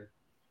be here,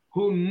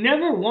 who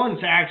never once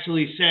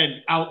actually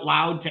said out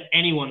loud to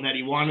anyone that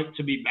he wanted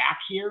to be back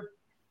here,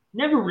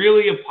 never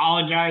really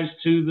apologized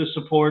to the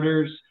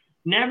supporters,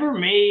 never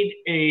made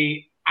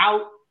a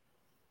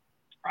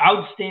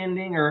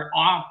outstanding or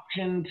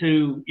option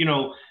to,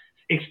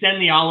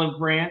 extend the olive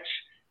branch.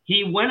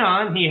 He went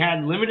on. He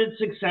had limited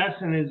success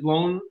in his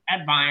loan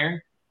at Bayern.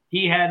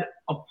 He had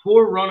a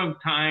poor run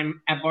of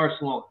time at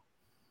Barcelona.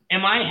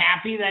 Am I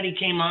happy that he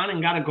came on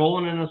and got a goal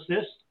and an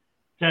assist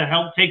to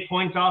help take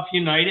points off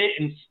United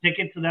and stick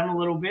it to them a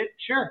little bit?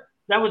 Sure,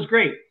 that was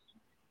great.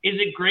 Is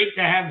it great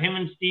to have him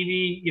and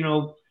Stevie,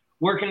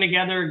 working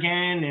together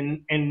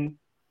again? And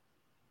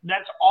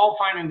that's all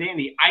fine and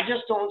dandy. I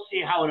just don't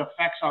see how it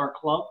affects our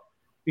club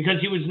because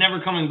he was never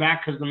coming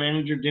back because the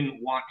manager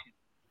didn't want him.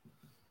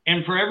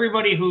 And for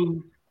everybody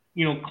who,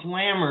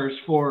 clamors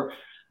for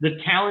the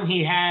talent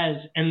he has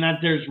and that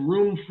there's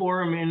room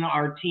for him in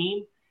our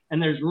team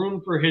and there's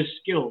room for his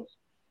skills,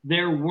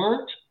 there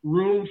weren't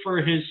room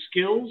for his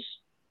skills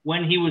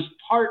when he was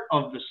part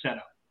of the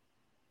setup.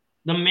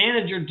 The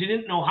manager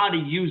didn't know how to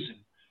use him.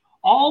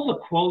 All the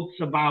quotes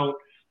about,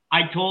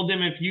 I told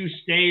him if you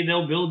stay,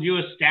 they'll build you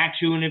a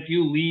statue, and if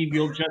you leave,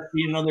 you'll just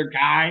be another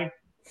guy.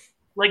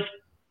 Like,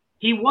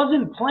 he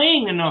wasn't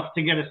playing enough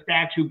to get a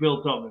statue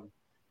built of him.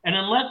 And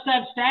unless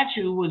that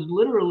statue was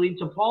literally,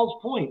 to Paul's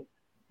point,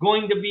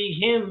 going to be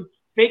him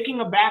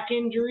faking a back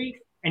injury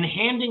and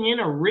handing in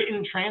a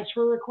written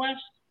transfer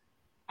request,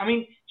 I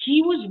mean,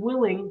 he was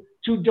willing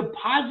to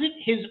deposit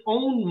his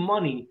own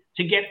money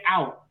to get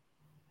out.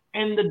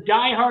 And the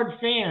diehard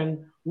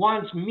fan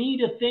wants me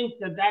to think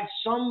that that's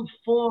some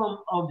form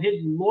of his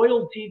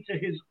loyalty to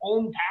his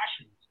own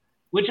passions,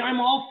 which I'm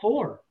all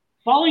for.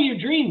 Follow your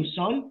dreams,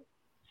 son.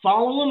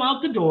 Follow them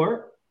out the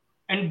door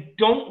and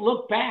don't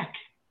look back.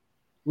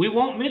 We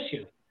won't miss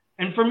you.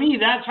 And for me,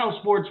 that's how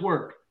sports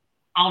work.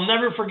 I'll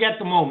never forget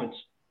the moments.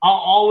 I'll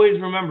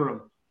always remember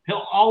him.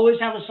 He'll always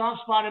have a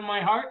soft spot in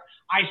my heart.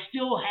 I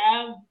still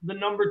have the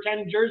number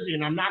 10 jersey,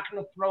 and I'm not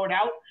going to throw it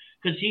out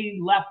because he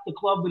left the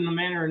club in the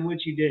manner in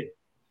which he did.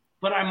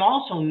 But I'm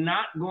also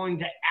not going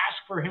to ask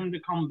for him to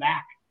come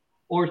back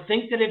or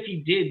think that if he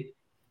did,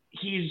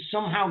 he's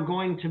somehow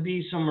going to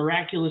be some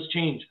miraculous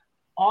change.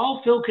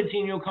 All Phil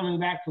Coutinho coming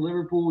back to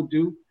Liverpool would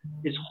do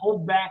is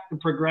hold back the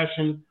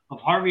progression of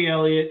Harvey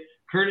Elliott,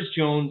 Curtis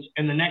Jones,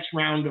 and the next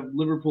round of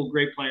Liverpool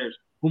great players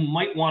who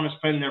might want to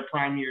spend their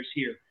prime years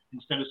here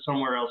instead of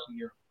somewhere else in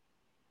Europe.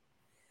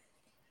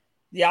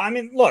 Yeah, I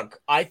mean, look,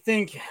 I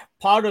think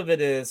part of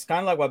it is kind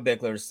of like what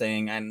Bickler is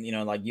saying, and,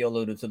 like you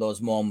alluded to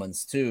those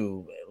moments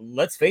too.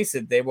 Let's face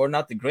it, they were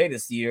not the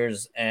greatest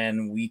years,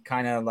 and we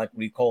kind of like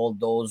recall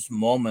those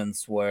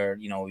moments where,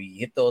 we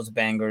hit those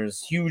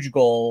bangers, huge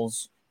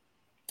goals,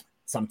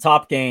 some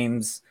top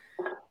games,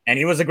 and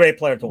he was a great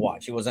player to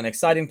watch. He was an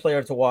exciting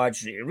player to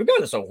watch,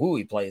 regardless of who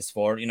he plays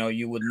for.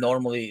 You would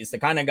normally, it's the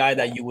kind of guy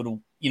that you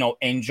would,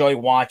 enjoy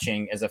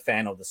watching as a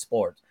fan of the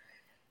sport.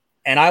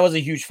 And I was a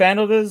huge fan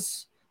of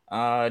his.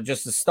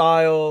 Just the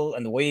style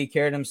and the way he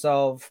carried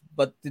himself.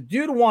 But the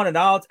dude wanted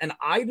out, and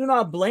I do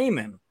not blame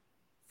him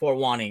for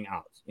wanting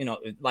out.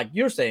 Like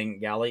you're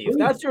saying, Gally, if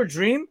that's your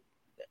dream,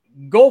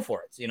 go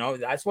for it.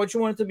 That's what you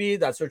want it to be.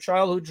 That's your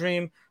childhood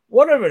dream.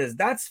 Whatever it is,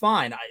 that's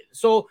fine.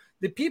 So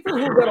the people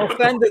who got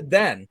offended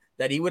then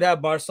that he would have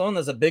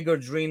Barcelona as a bigger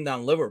dream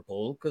than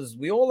Liverpool, because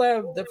we all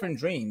have different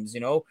dreams.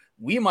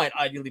 We might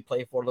ideally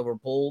play for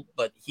Liverpool,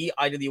 but he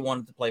ideally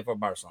wanted to play for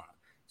Barcelona.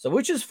 So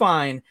which is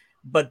fine.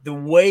 But the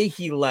way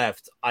he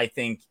left, I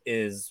think,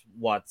 is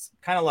what's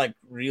kind of like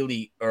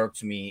really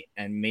irked me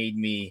and made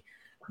me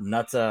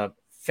not a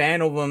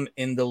fan of him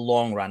in the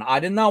long run.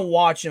 I did not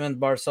watch him in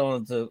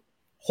Barcelona to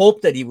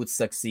hope that he would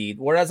succeed,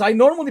 whereas I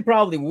normally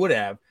probably would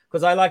have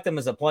because I liked him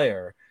as a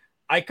player.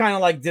 I kind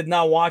of like did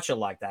not watch it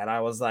like that. I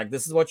was like,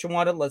 this is what you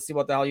wanted. Let's see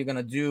what the hell you're going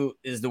to do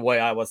is the way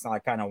I was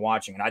like kind of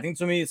watching it. I think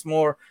to me, it's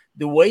more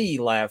the way he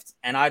left.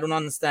 And I don't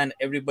understand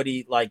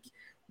everybody like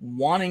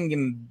wanting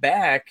him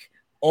back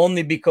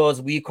only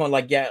because we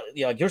like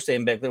you're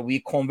saying, Beckler, we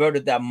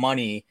converted that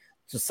money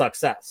to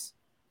success.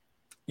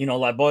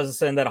 Like boys are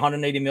saying that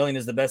 180 million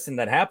is the best thing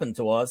that happened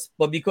to us,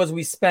 but because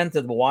we spent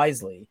it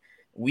wisely,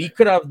 we've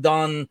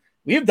done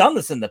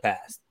this in the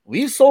past.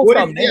 We've sold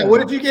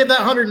what if you gave that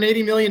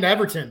 180 million to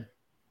Everton?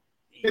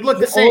 It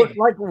looked the same.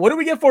 Like, what do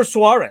we get for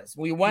Suarez?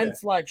 We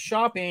went like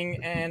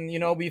shopping and,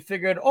 we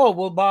figured,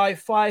 we'll buy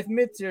 5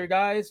 mid-tier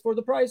guys for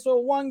the price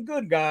of 1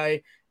 good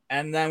guy.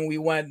 And then we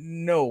went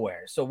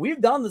nowhere. So we've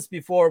done this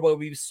before, but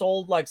we've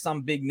sold like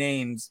some big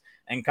names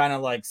and kind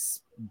of like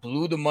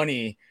blew the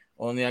money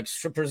on the like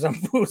strippers and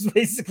booze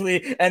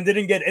basically and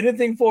didn't get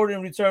anything for it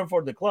in return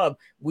for the club.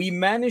 We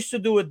managed to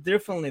do it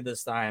differently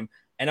this time.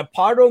 And a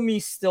part of me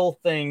still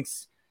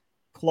thinks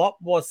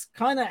Klopp was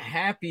kind of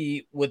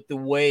happy with the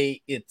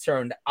way it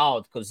turned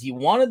out because he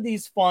wanted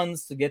these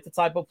funds to get the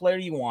type of player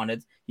he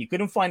wanted. He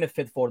couldn't find a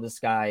fit for this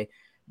guy.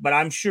 But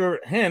I'm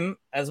sure him,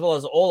 as well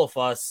as all of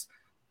us,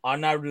 are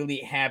not really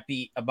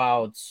happy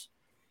about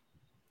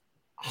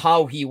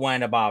how he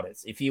went about it.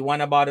 If he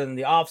went about it in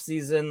the off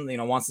season,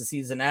 once the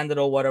season ended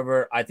or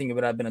whatever, I think it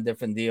would have been a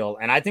different deal.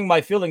 And I think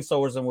my feelings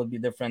towards him would be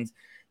different.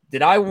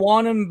 Did I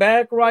want him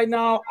back right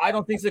now? I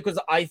don't think so, because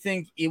I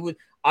think it would.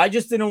 I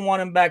just didn't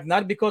want him back,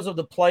 not because of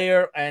the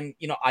player. And,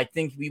 I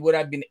think we would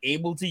have been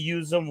able to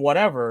use him,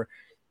 whatever.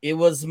 It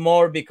was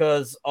more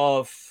because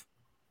of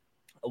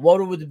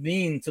what it would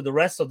mean to the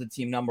rest of the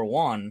team, number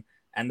one,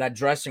 and that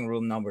dressing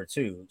room, number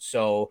 2.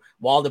 So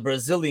while the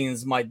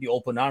Brazilians might be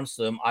open arms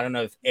to him, I don't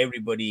know if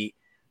everybody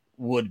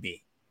would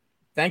be.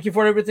 Thank you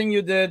for everything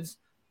you did.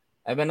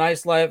 Have a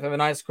nice life. Have a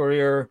nice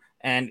career.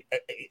 And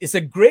it's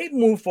a great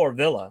move for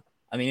Villa.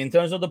 I mean, in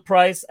terms of the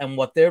price and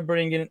what they're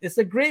bringing, it's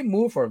a great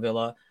move for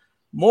Villa.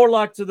 More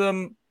luck to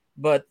them.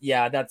 But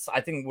yeah,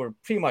 I think we're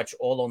pretty much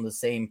all on the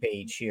same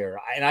page here.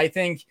 And I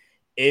think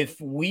if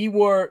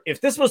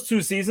this was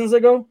 2 seasons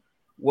ago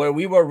where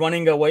we were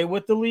running away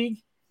with the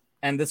league,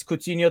 and this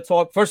Coutinho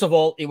talk, first of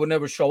all, it would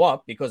never show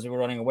up because we were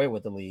running away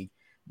with the league.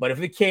 But if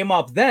it came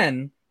up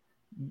then,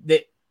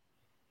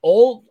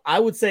 I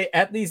would say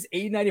at least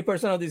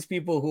 80-90% of these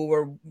people who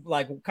were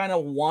like kind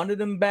of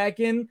wanted him back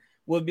in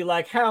would be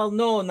like, hell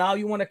no, now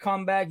you want to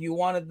come back. You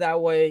want it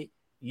that way.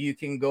 You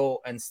can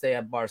go and stay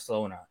at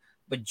Barcelona.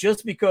 But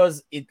just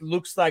because it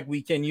looks like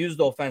we can use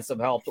the offensive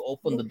help to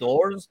open the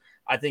doors,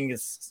 I think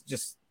it's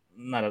just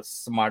not a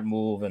smart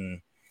move. And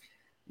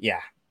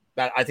yeah.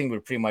 I think we're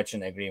pretty much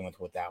in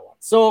agreement with that one.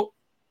 So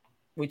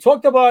we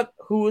talked about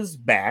who is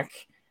back.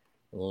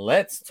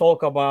 Let's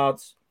talk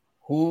about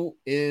who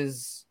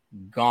is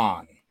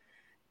gone.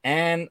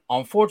 And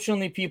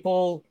unfortunately,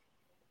 people,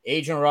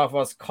 Agent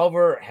Rafa's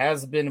cover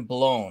has been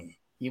blown.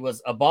 He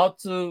was about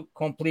to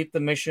complete the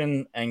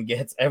mission and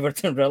gets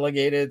Everton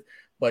relegated,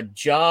 but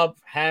job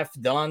half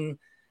done.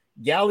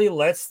 Gally,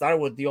 let's start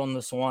with you on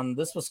this one.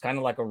 This was kind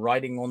of like a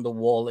writing on the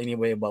wall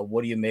anyway, but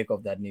what do you make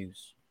of that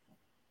news?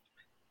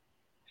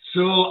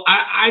 So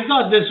I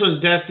thought this was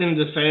destined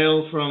to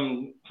fail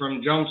from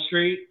Jump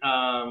Street.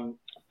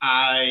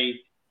 I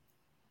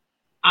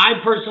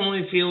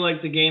personally feel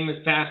like the game has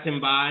passed him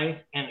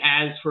by and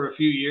has for a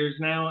few years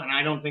now, and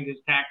I don't think his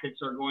tactics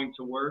are going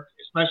to work,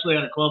 especially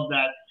at a club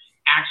that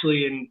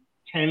actually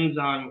intends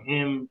on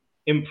him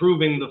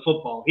improving the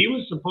football. He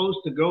was supposed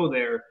to go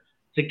there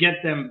to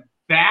get them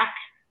back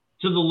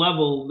to the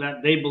level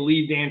that they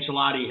believed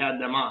Ancelotti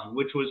had them on,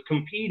 which was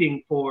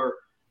competing for,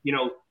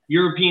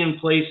 European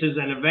places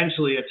and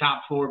eventually a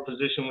top 4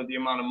 position with the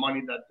amount of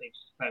money that they've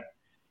spent.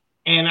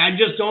 And I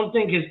just don't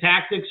think his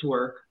tactics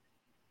work.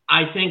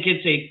 I think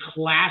it's a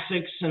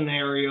classic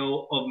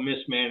scenario of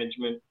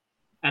mismanagement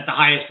at the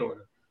highest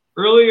order.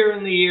 Earlier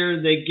in the year,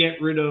 they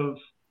get rid of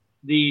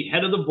the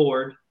head of the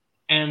board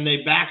and they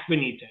back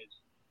Benitez,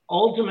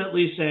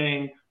 ultimately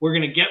saying, we're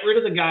going to get rid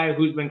of the guy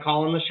who's been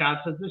calling the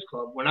shots at this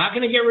club. We're not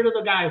going to get rid of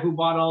the guy who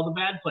bought all the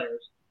bad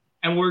players,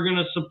 and we're going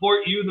to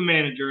support you, the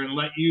manager, and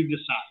let you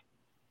decide.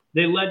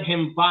 They let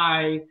him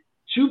buy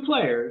 2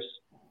 players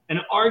and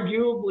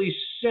arguably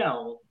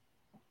sell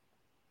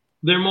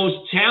their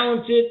most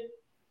talented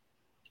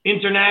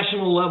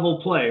international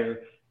level player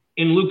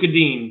in Luka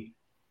Dean.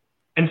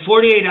 In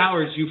 48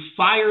 hours, you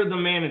fire the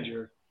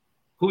manager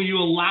who you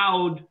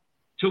allowed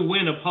to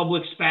win a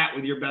public spat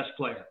with your best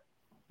player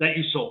that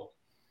you sold.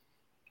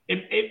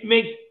 It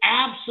makes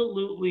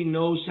absolutely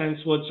no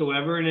sense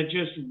whatsoever, and it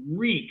just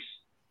reeks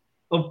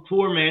of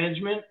poor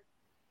management,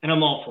 and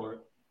I'm all for it.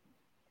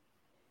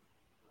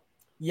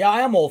 Yeah,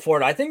 I am all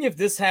for it. I think if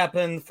this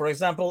happened, for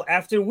example,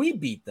 after we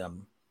beat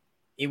them,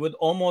 it would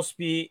almost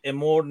be a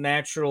more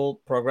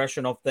natural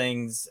progression of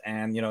things.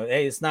 And,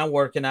 hey, it's not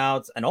working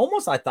out. And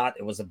almost I thought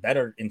it was a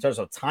better, in terms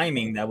of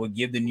timing, that would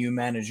give the new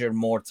manager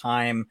more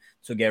time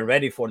to get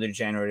ready for the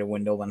January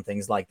window and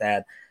things like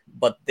that.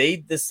 But they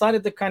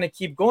decided to kind of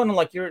keep going,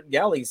 like your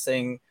Gally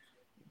saying,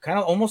 kind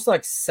of almost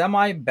like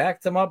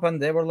semi-backed them up. And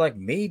they were like,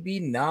 maybe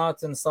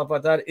not and stuff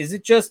like that. Is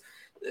it just...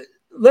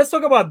 Let's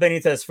talk about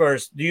Benitez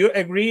first. Do you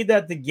agree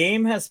that the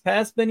game has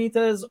passed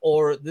Benitez,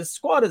 or the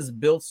squad is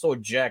built so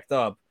jacked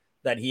up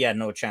that he had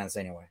no chance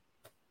anyway?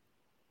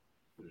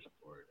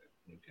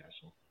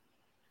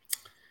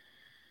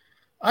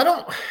 I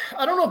don't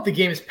know if the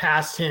game has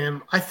passed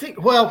him. I think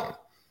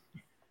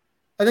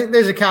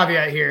there's a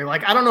caveat here.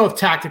 Like, I don't know if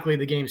tactically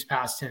the game's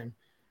passed him.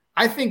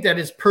 I think that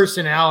his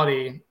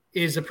personality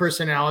is a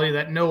personality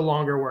that no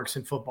longer works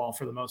in football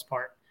for the most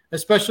part,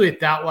 especially at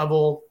that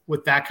level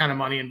with that kind of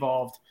money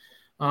involved.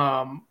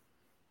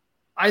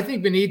 I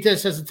think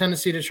Benitez has a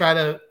tendency to try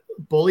to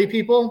bully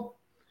people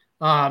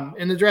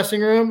in the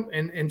dressing room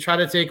and try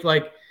to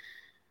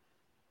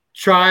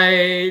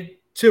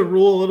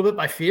rule a little bit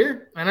by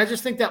fear. And I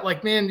just think that,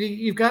 man,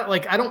 you've got,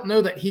 I don't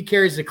know that he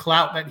carries the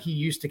clout that he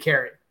used to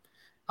carry.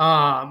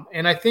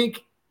 And I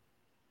think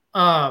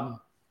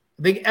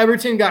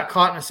Everton got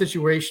caught in a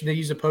situation, to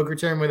use a poker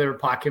term, where they were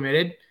pot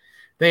committed.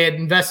 They had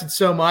invested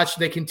so much,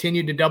 they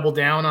continued to double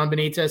down on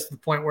Benitez to the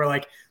point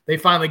where, they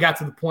finally got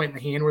to the point in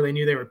the hand where they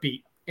knew they were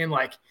beat. And,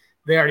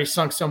 they already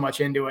sunk so much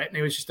into it. And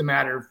it was just a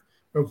matter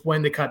of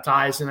when to cut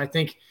ties. And I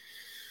think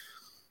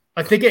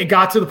it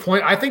got to the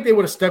point, I think they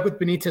would have stuck with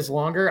Benitez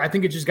longer. I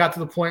think it just got to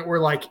the point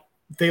where,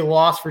 they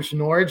lost for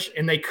Norwich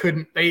and they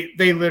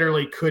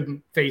literally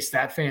couldn't face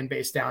that fan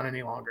base down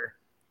any longer.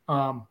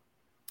 And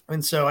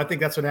so I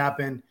think that's what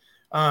happened.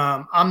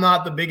 I'm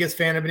not the biggest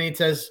fan of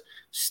Benitez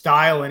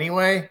style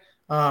anyway,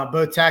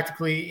 both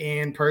tactically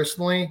and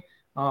personally.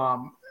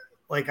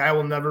 I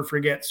will never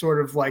forget sort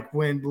of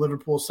when the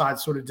Liverpool side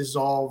sort of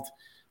dissolved,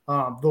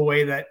 the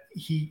way that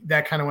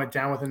that kind of went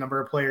down with a number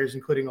of players,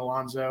 including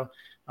Alonso.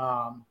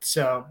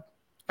 So,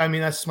 I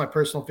mean, that's just my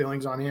personal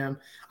feelings on him.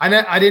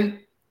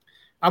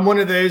 I'm one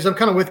of those, I'm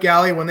kind of with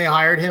Gally. When they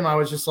hired him, I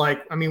was just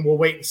we'll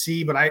wait and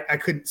see, but I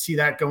couldn't see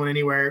that going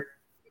anywhere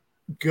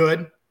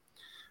good.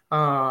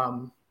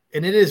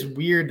 And it is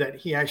weird that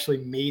he actually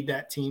made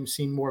that team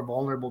seem more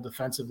vulnerable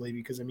defensively,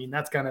 because,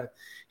 that's kind of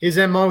his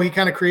MO. He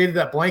kind of created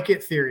that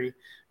blanket theory.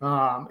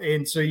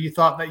 And so you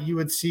thought that you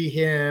would see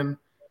him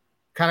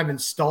kind of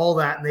install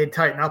that and they'd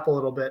tighten up a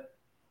little bit.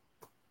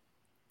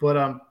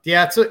 But,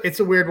 yeah, it's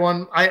a weird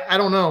one. I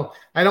don't know.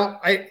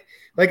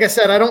 Like I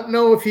said, I don't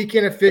know if he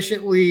can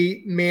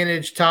efficiently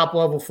manage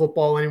top-level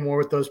football anymore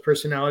with those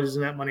personalities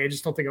and that money. I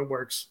just don't think it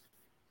works.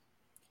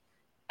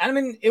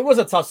 It was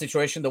a tough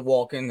situation to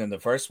walk in the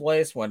first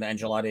place when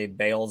Ancelotti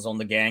bails on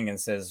the gang and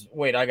says,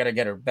 wait, I got to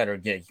get a better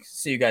gig.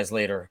 See you guys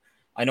later.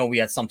 I know we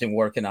had something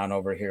working on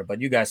over here,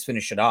 but you guys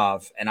finish it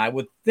off. And I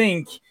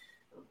think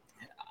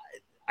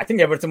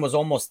Everton was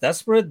almost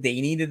desperate.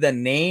 They needed a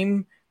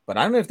name, but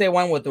I don't know if they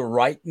went with the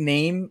right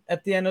name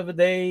at the end of the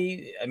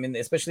day.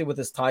 Especially with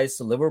his ties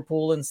to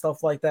Liverpool and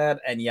stuff like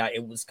that. And yeah,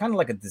 it was kind of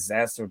like a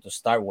disaster to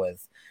start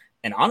with.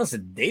 And honestly,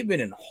 they've been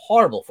in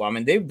horrible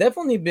form. They've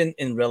definitely been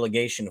in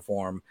relegation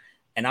form.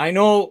 And I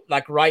know,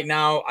 like right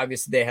now,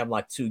 obviously they have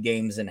like 2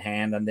 games in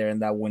hand and they're in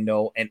that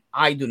window. And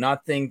I do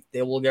not think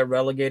they will get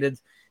relegated,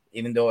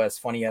 even though as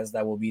funny as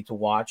that will be to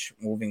watch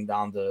moving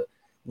down the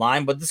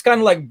line. But this kind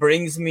of like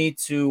brings me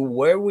to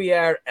where we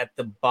are at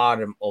the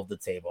bottom of the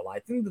table. I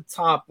think the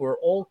top, we're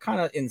all kind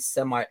of in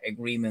semi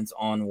agreements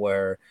on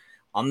where,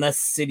 unless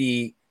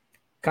City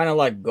kind of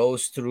like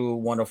goes through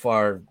one of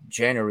our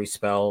January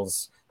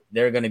spells,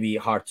 they're going to be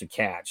hard to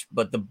catch.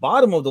 But the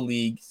bottom of the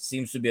league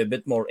seems to be a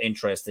bit more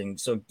interesting.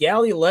 So,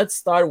 Gally, let's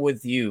start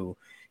with you.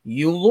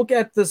 You look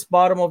at this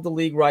bottom of the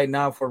league right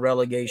now for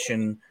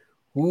relegation.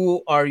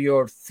 Who are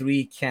your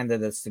 3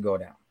 candidates to go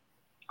down?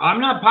 I'm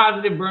not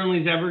positive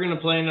Burnley's ever going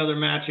to play another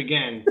match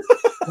again.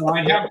 So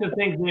I have to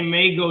think they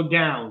may go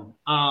down.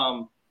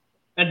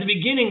 At the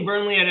beginning,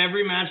 Burnley had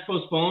every match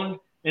postponed.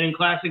 And in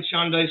classic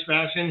Sean Dyche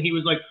fashion, he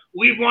was like,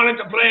 we wanted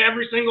to play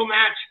every single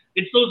match.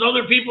 It's those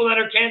other people that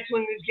are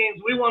canceling these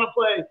games. We want to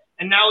play.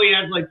 And now he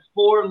has like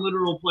 4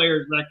 literal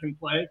players that can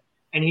play.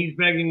 And he's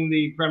begging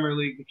the Premier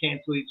League to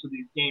cancel each of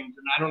these games.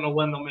 And I don't know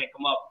when they'll make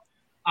them up.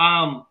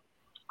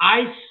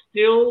 I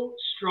still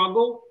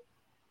struggle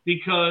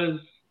because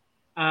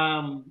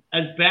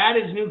as bad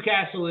as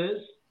Newcastle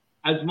is,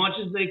 as much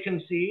as they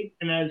concede,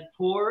 and as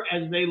poor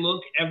as they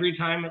look every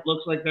time it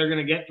looks like they're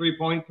going to get 3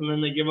 points and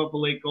then they give up a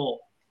late goal,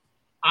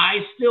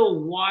 I still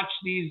watch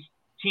these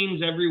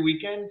teams every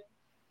weekend,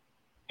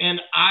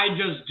 and I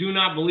just do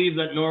not believe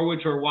that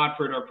Norwich or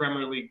Watford are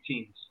Premier League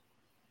teams.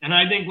 And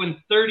I think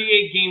when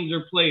 38 games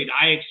are played,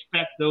 I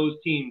expect those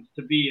teams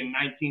to be in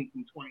 19th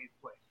and 20th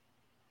place.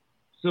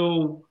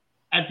 So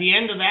at the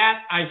end of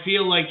that, I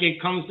feel like it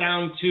comes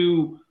down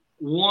to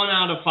 1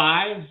 out of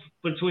 5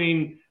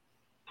 between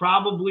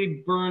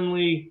probably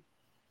Burnley,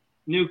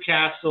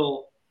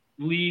 Newcastle,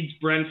 Leeds,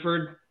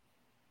 Brentford.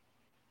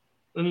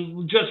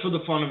 And just for the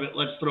fun of it,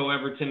 let's throw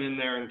Everton in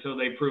there until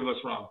they prove us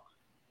wrong.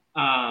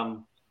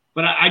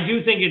 But I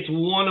do think it's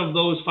one of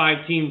those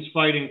 5 teams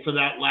fighting for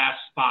that last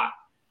spot.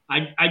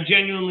 I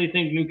genuinely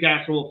think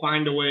Newcastle will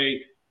find a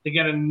way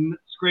to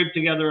scrape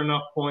together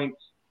enough points,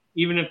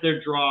 even if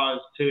they're draws,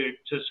 to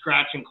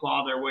scratch and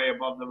claw their way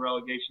above the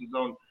relegation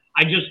zone.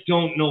 I just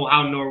don't know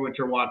how Norwich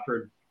or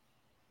Watford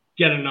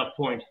get enough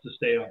points to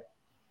stay up.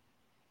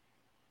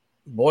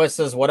 Boy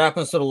says, what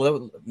happens to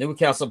the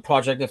Newcastle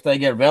project if they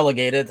get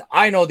relegated?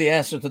 I know the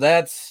answer to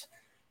that.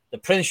 The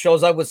prince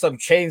shows up with some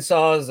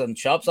chainsaws and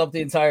chops up the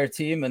entire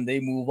team and they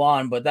move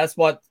on. But that's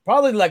what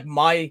probably like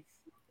my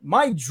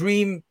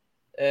dream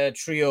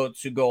trio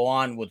to go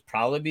on would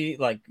probably be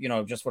like,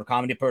 just for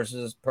comedy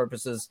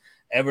purposes,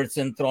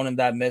 Everton thrown in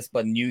that mist,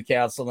 but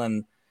Newcastle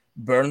and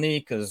Burnley,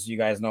 because you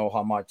guys know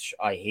how much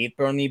I hate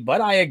Burnley.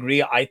 But I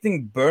agree. I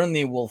think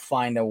Burnley will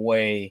find a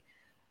way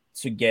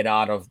to get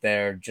out of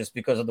there just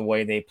because of the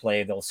way they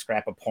play. They'll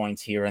scrap a point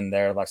here and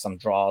there, like some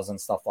draws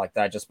and stuff like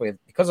that, just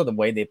because of the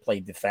way they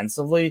play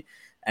defensively.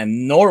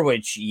 And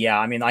Norwich, yeah,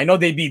 I mean, I know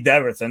they beat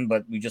Everton,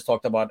 but we just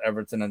talked about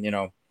Everton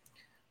and,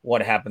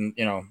 what happened,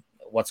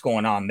 what's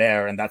going on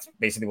there. And that's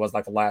basically was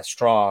like the last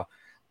straw.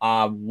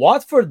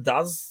 Watford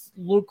does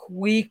look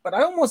weak, but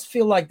I almost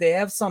feel like they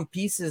have some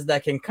pieces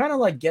that can kind of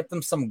like get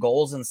them some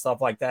goals and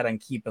stuff like that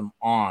and keep them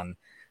on.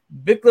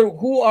 Bickler,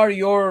 who are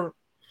your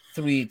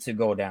 3 to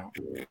go down?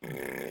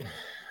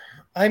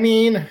 I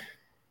mean,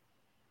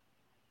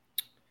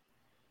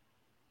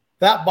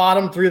 that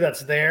bottom 3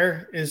 that's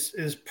there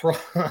is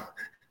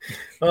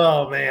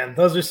oh man,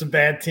 those are some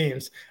bad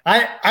teams.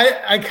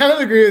 I kind of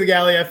agree with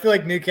Gally. I feel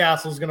like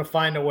Newcastle is going to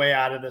find a way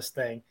out of this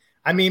thing.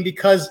 I mean,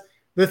 because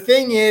the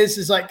thing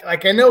is like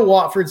I know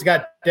Watford's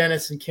got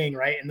Dennis and King,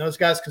 right? And those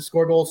guys can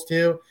score goals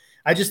too.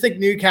 I just think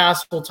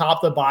Newcastle,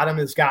 top to bottom,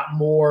 has got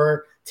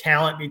more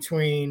talent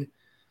between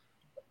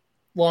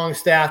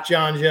Longstaff,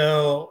 John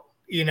Joe,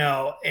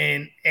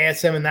 and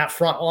ASM in that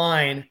front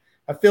line.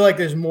 I feel like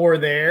there's more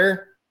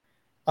there.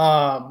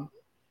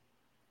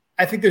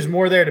 I think there's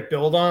more there to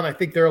build on. I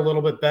think they're a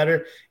little bit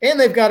better. And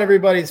they've got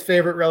everybody's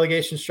favorite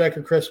relegation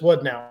striker, Chris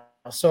Wood, now.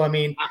 So, I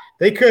mean,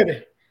 they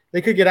could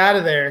get out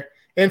of there.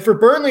 And for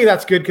Burnley,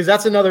 that's good because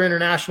that's another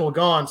international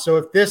gone.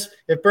 So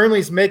if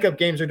Burnley's makeup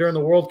games are during the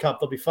World Cup,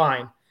 they'll be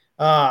fine.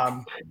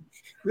 I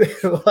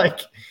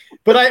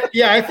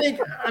think,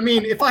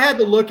 if I had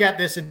to look at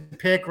this and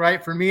pick,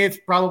 right, for me, it's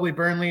probably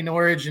Burnley,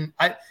 Norwich, and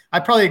I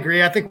probably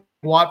agree. I think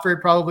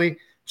Watford probably,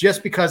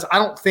 just because I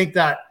don't think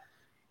that,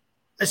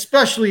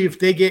 especially if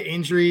they get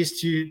injuries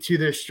to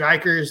their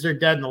strikers, they're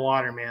dead in the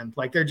water, man.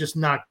 Like, they're just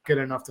not good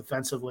enough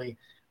defensively,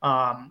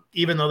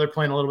 even though they're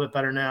playing a little bit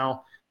better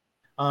now.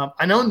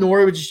 I know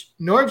Norwich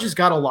has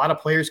got a lot of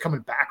players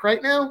coming back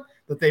right now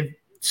that they've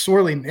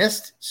sorely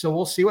missed. So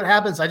we'll see what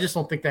happens. I just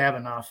don't think they have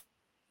enough.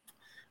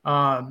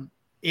 And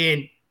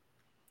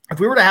if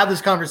we were to have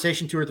this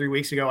conversation 2 or 3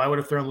 weeks ago, I would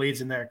have thrown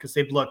Leeds in there because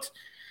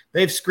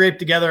they've scraped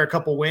together a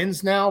couple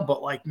wins now,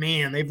 but like,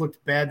 man, they've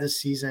looked bad this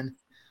season.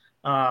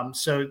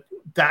 So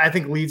I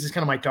think Leeds is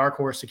kind of my dark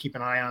horse to keep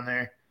an eye on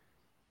there.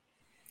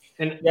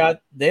 And yeah,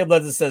 Dave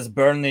Leslie says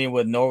Burnley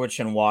with Norwich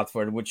and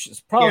Watford, which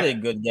is probably a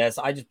good guess.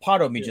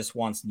 Part of me just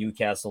wants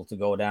Newcastle to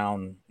go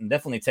down and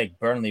definitely take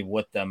Burnley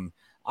with them.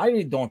 I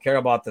really don't care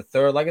about the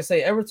third. Like I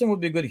say, Everton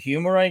would be good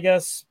humor, I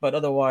guess, but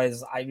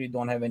otherwise, I really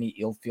don't have any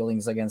ill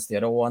feelings against the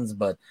other ones.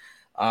 But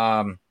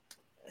um,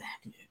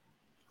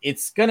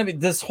 it's gonna be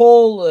this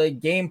whole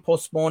game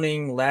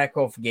postponing, lack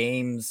of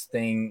games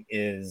thing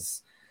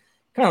is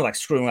kind of like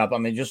screwing up. I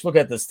mean, just look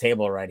at this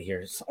table right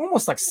here. It's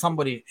almost like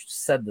somebody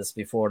said this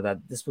before,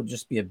 that this would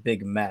just be a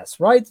big mess,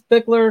 right,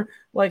 Bickler?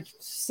 Like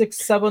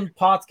 6-7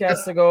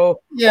 podcasts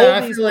ago.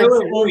 Yeah, I feel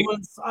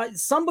like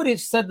somebody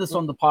said this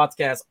on the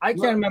podcast. I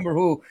can't remember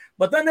who,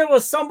 but then there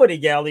was somebody,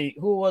 Gally,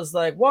 who was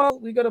like, "Well,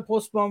 we got to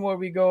postpone where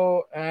we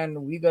go,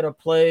 and we got to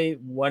play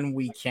when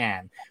we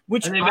can,"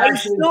 which I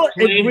still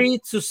agree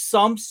to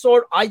some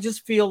sort. I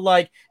just feel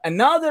like, and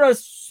now there are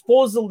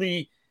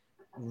supposedly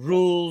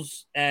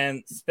rules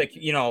and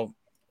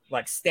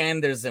like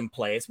standards in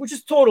place, which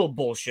is total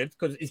bullshit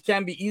because it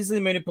can be easily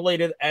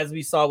manipulated, as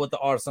we saw with the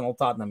Arsenal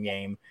Tottenham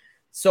game.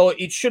 So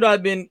it should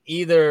have been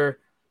either,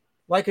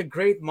 like a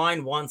great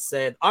mind once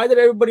said, either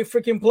everybody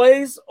freaking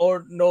plays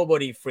or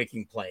nobody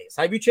freaking plays.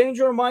 Have you changed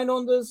your mind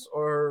on this?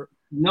 Or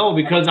no,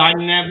 because I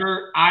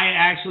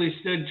actually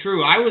stood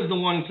true. I was the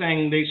one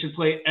saying they should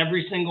play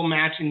every single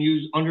match and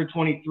use under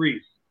 23s.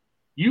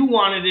 You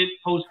wanted it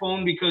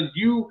postponed because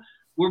you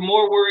were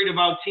more worried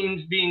about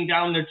teams being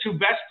down their two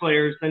best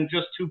players than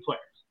just two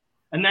players.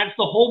 And that's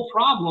the whole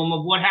problem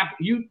of what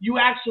happened. You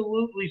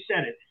absolutely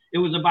said it. It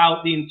was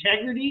about the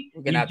integrity.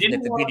 We're going to have to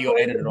get the video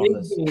edited on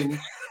this.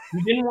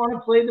 You didn't want to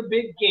play the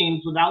big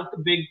games without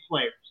the big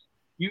players.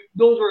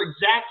 Those were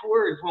exact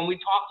words when we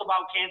talked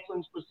about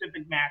canceling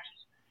specific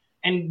matches.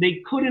 And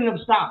they couldn't have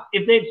stopped.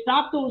 If they'd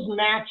stopped those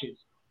matches,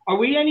 are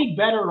we any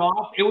better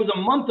off? It was a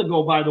month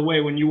ago, by the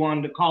way, when you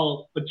wanted to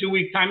call a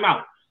 2-week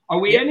timeout. Are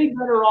we any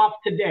better off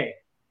today?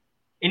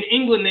 In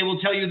England, they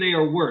will tell you they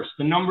are worse.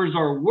 The numbers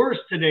are worse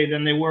today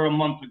than they were a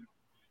month ago.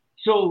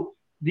 So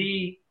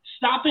the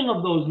stopping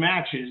of those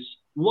matches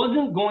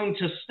wasn't going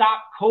to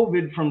stop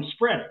COVID from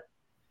spreading.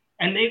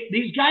 And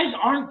these guys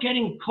aren't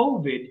getting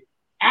COVID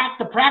at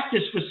the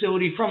practice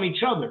facility from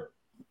each other.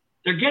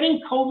 They're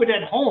getting COVID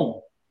at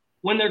home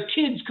when their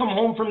kids come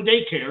home from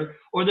daycare,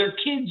 or their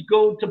kids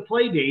go to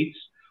play dates,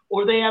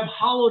 or they have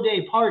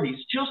holiday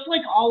parties, just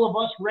like all of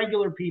us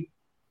regular people.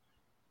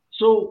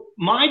 So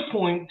my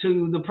point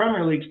to the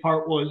Premier League's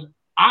part was,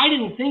 I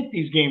didn't think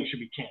these games should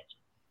be canceled.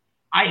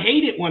 I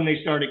hate it when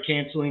they started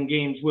canceling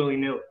games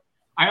willy-nilly.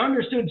 I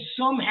understood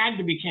some had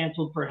to be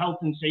canceled for health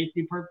and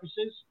safety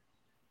purposes,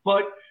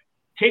 but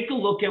take a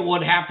look at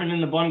what happened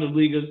in the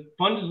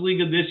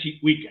Bundesliga this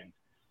weekend.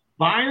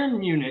 Bayern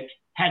Munich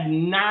had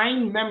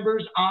 9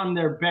 members on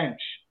their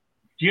bench.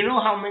 Do you know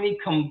how many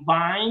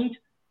combined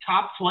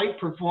top-flight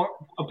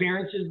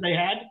appearances they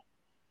had?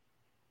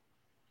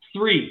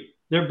 3.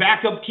 Their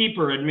backup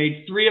keeper had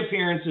made 3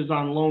 appearances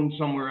on loan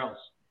somewhere else.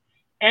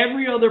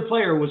 Every other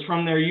player was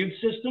from their youth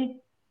system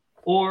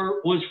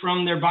or was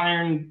from their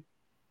Bayern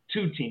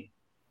 2 team.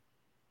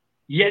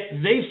 Yet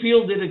they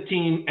fielded a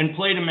team and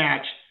played a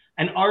match,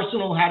 and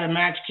Arsenal had a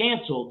match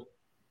canceled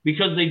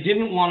because they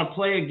didn't want to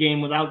play a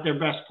game without their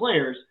best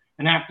players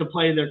and have to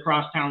play their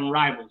crosstown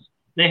rivals.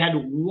 They had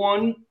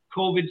 1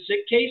 COVID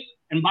sick case,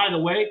 and by the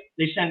way,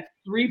 they sent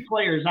 3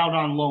 players out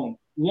on loan,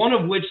 one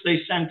of which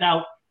they sent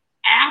out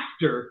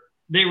after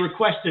they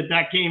requested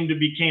that game to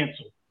be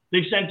canceled.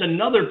 They sent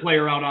another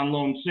player out on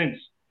loan since,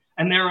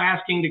 and they're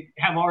asking to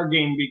have our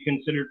game be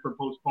considered for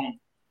postponement.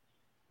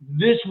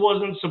 This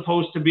wasn't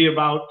supposed to be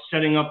about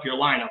setting up your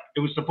lineup.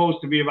 It was supposed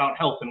to be about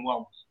health and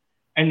wellness.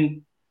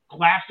 And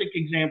classic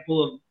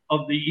example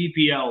of the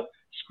EPL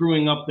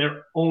screwing up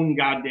their own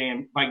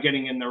goddamn by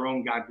getting in their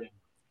own goddamn.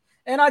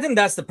 And I think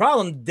that's the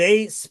problem.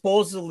 They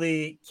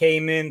supposedly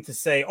came in to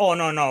say, oh,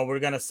 no, we're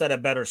going to set a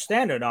better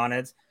standard on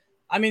it.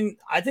 I mean,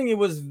 I think it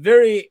was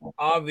very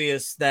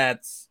obvious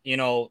that,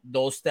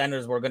 those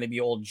standards were going to be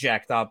all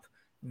jacked up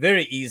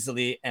very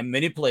easily and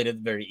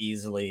manipulated very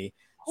easily.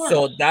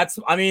 So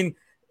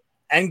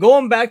and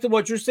going back to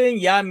what you're saying,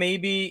 yeah,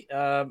 maybe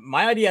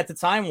my idea at the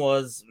time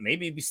was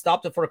maybe we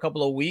stopped it for a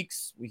couple of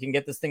weeks. We can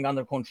get this thing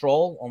under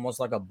control, almost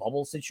like a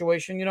bubble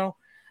situation,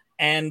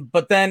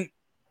 but then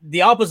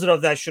the opposite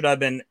of that should have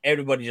been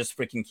everybody just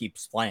freaking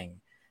keeps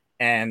playing.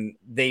 And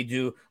they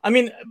do. I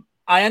mean,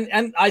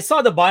 I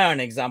saw the Bayern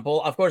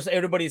example. Of course,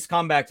 everybody's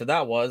comeback to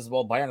that was,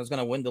 well, Bayern is going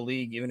to win the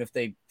league even if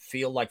they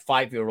feel like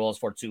 5-year-olds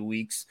for 2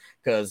 weeks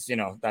because,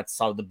 that's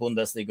how the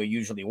Bundesliga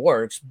usually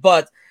works.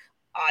 But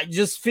I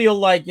just feel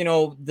like,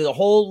 the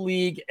whole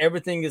league,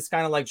 everything is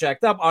kind of like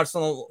jacked up.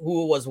 Arsenal,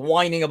 who was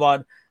whining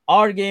about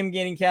our game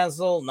getting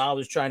canceled, now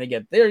is trying to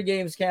get their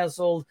games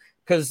canceled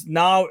because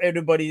now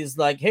everybody is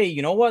like, hey,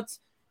 you know what?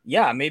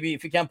 Yeah, maybe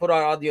if you can't put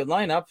our audio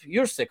lineup,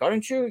 you're sick,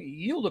 aren't you?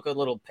 You look a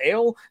little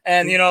pale.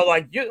 And,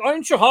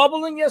 aren't you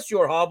hobbling? Yes,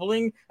 you're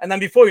hobbling. And then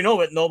before you know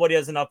it, nobody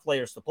has enough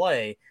players to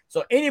play.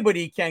 So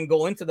anybody can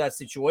go into that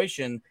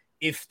situation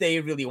if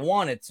they really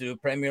wanted to.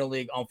 Premier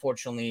League,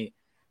 unfortunately,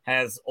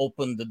 has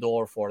opened the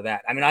door for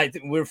that. I mean,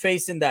 we're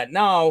facing that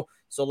now.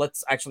 So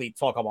let's actually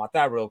talk about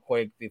that real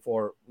quick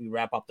before we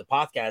wrap up the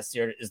podcast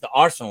here, is the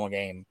Arsenal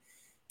game,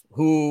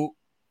 who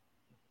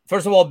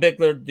first of all,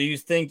 Bickler, do you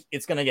think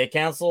it's going to get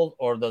canceled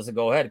or does it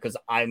go ahead? Because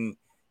I'm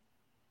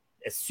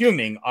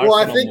assuming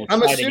Arsenal. Well,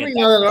 I'm assuming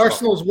now that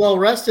Arsenal's well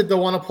rested, they'll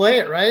want to play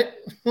it, right?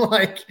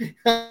 Like,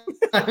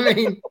 I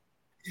mean,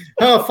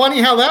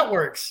 funny how that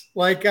works.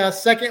 Like a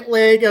second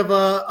leg of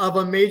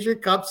a major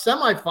cup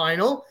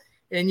semifinal,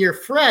 and you're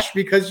fresh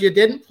because you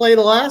didn't play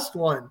the last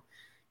one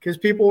because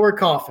people were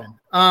coughing.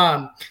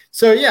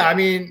 So yeah, I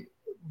mean,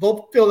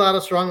 they'll fill out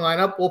a strong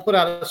lineup. We'll put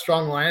out a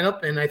strong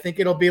lineup, and I think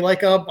it'll be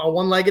like a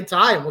one-legged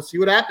tie, and we'll see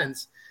what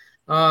happens.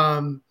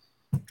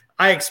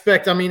 I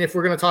expect, I mean, if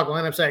we're going to talk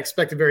lineups, I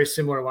expect a very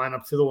similar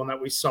lineup to the one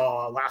that we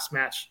saw last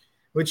match,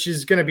 which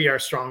is going to be our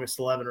strongest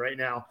 11 right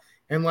now.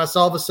 Unless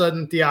all of a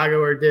sudden Thiago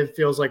or Div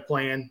feels like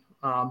playing,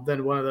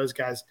 then one of those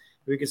guys,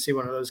 we can see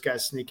one of those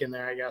guys sneak in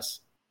there, I guess.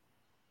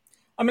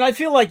 I mean, I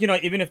feel like,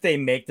 even if they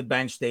make the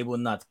bench, they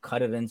would not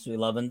cut it into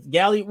 11.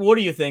 Gally, what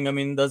do you think? I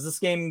mean, does this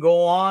game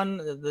go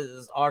on?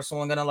 Is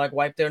Arsenal going to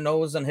wipe their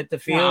nose and hit the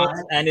field?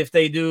 Yeah. And if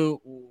they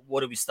do,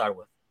 what do we start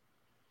with?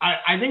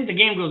 I think the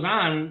game goes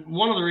on.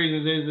 One of the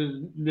reasons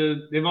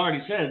is they've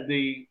already said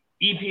the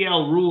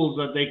EPL rules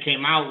that they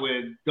came out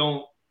with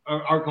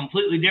are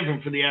completely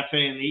different for the FA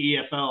and the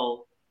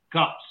EFL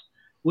Cups,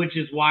 which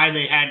is why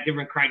they had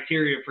different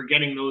criteria for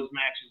getting those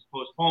matches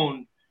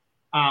postponed.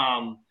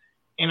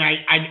 And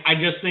I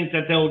just think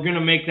that they're going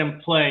to make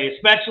them play,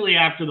 especially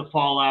after the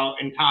fallout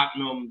and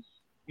Tottenham's,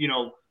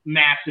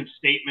 massive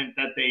statement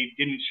that they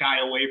didn't shy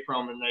away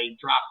from and they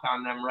dropped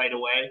on them right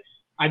away.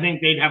 I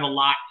think they'd have a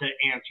lot to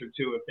answer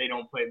to if they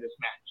don't play this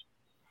match.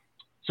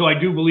 So I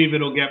do believe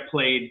it'll get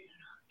played.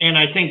 And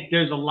I think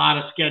there's a lot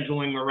of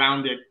scheduling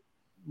around it,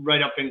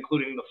 right up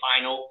including the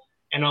final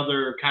and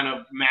other kind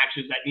of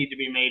matches that need to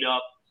be made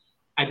up.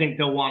 I think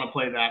they'll want to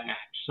play that match.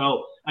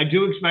 So I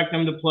do expect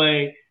them to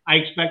play. I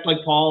expect,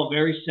 like Paul, a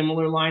very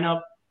similar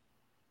lineup.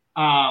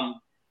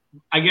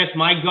 I guess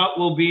my gut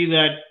will be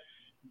that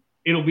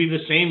it'll be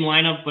the same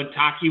lineup, but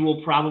Taki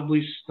will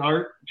probably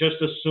start, just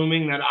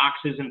assuming that Ox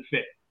isn't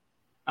fit.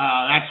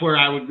 That's where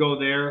I would go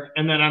there.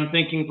 And then I'm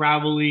thinking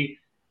probably,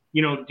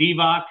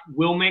 Divock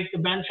will make the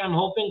bench, I'm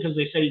hoping, because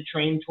they said he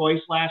trained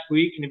twice last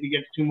week, and if he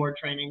gets 2 more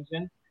trainings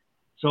in.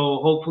 So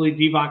hopefully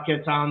Divock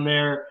gets on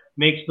there,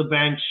 makes the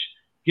bench,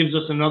 gives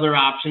us another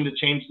option to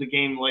change the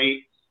game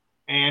late.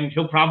 And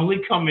he'll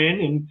probably come in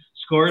and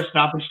score a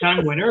stoppage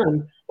time winner.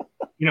 And,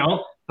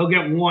 he'll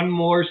get one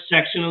more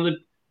section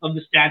of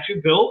the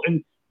statue built,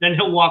 and then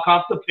he'll walk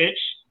off the pitch.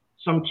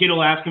 Some kid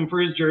will ask him for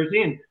his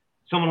jersey, and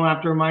someone will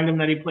have to remind him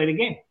that he played a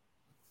game.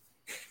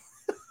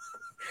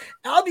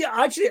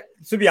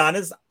 To be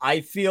honest,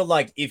 I feel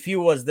like if he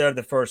was there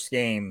the first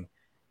game,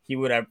 he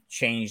would have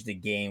changed the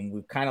game.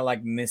 We're kind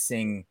of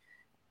missing.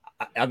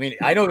 I mean,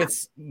 I know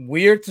it's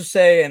weird to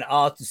say and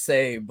odd to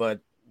say,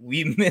 but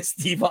we missed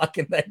Divock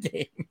in that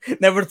game.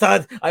 Never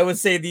thought I would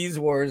say these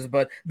words,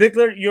 but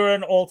Bickler, you're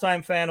an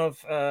all-time fan of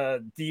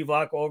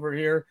Divock over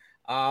here.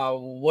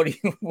 What do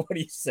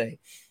you say?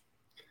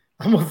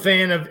 I'm a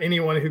fan of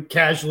anyone who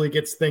casually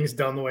gets things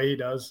done the way he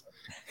does.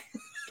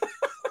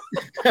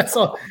 That's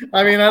all.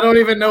 I mean, I don't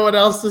even know what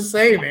else to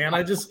say, man.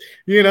 I just,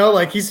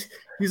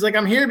 he's like,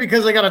 I'm here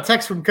because I got a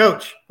text from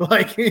coach.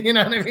 Like, you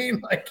know what I mean?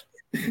 Like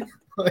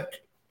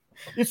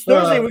it's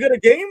Thursday. We got a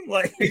game.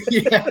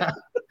 Yeah.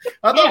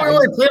 I thought we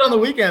only played on the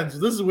weekends.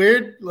 This is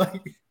weird.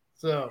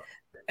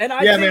 And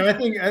I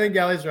think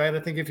Gally's right. I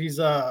think if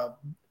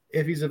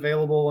he's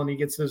available and he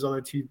gets those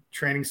other 2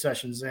 training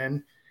sessions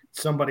in,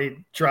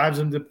 somebody drives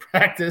him to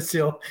practice,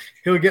 he'll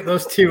get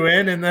those 2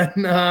 in, and then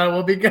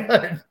we'll be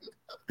good.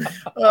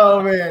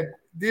 Oh man,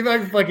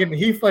 Divock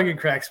he fucking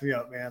cracks me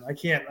up, man. I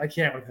can't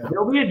with him.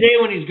 There'll be a day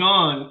when he's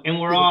gone, and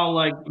we're all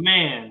like,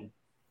 man,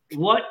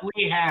 what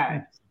we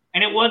had.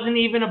 And it wasn't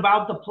even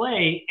about the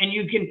play. And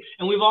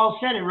we've all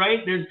said it, right?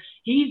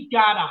 He's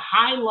got a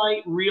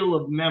highlight reel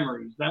of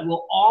memories that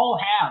we'll all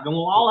have, and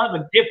we'll all have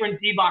a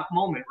different Divock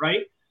moment,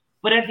 right?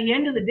 But at the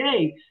end of the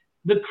day,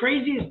 the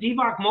craziest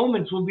Divock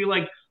moments will be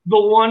like the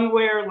one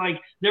where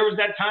there was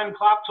that time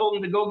Klopp told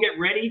him to go get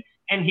ready,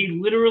 and he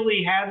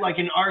literally had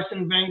an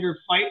Arsene Wenger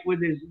fight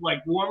with his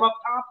warm-up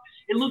top.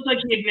 It looked like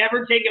he had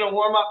never taken a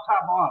warm-up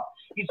top off.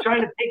 He's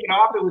trying to take it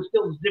off. It was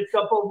still zipped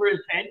up over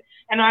his head.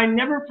 And I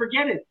never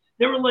forget it.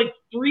 There were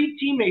 3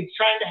 teammates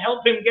trying to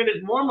help him get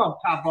his warm-up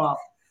top off.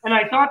 And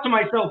I thought to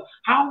myself,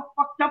 how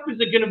fucked up is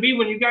it going to be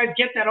when you guys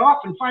get that off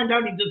and find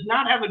out he does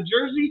not have a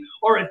jersey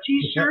or a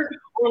T-shirt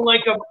or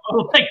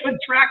a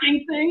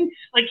tracking thing?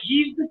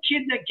 He's the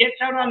kid that gets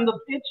out on the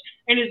pitch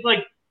and is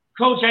like,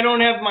 Coach, I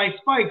don't have my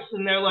spikes.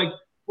 And they're like,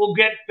 we'll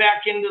get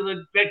back in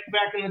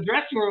the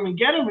dressing room and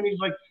get him. And he's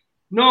like,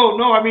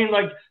 no, I mean,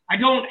 I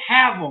don't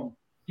have them.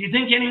 Do you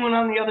think anyone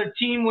on the other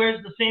team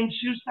wears the same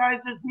shoe size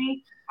as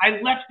me? I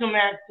left them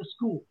at the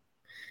school.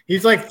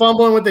 He's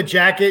fumbling with the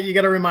jacket. You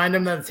got to remind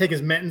him to take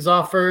his mittens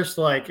off first.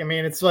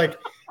 It's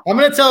I'm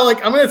gonna tell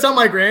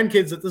my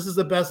grandkids that this is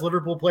the best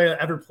Liverpool player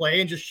to ever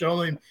play, and just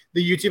show them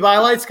the YouTube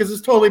highlights because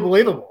it's totally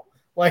believable.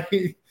 And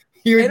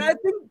I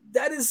think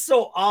That is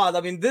so odd.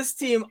 I mean, this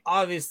team,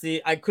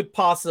 obviously, I could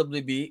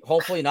possibly be,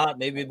 hopefully not,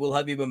 maybe we'll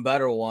have even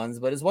better ones,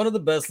 but it's one of the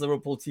best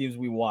Liverpool teams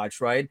we watch,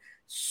 right?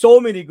 So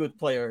many good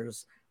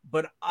players.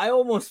 But I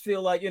almost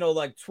feel like,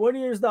 20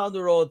 years down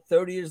the road,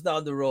 30 years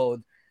down the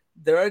road,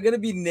 there are going to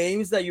be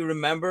names that you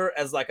remember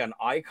as like an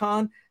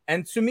icon.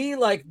 And to me,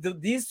 like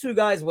these two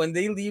guys, when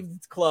they leave the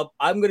club,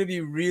 I'm going to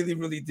be really,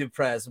 really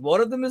depressed.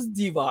 One of them is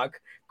Divock,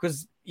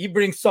 because he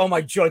brings so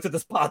much joy to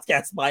this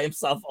podcast by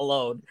himself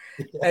alone.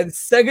 And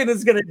second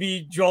is going to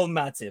be Joel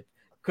Matip.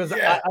 Because,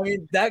 I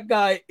mean, that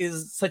guy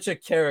is such a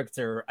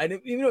character. And,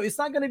 it's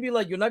not going to be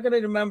like, you're not going to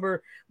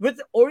remember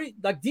or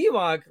like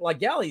Divock, like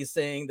Gally is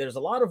saying, there's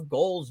a lot of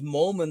goals,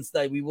 moments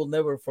that we will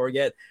never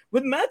forget.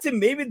 With Matip,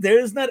 maybe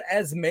there's not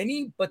as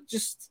many, but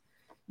just,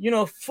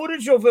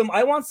 footage of him.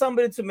 I want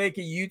somebody to make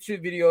a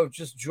YouTube video of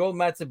just Joel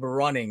Matip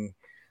running,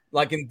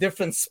 like in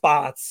different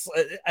spots.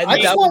 I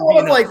just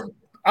want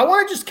I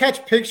want to just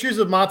catch pictures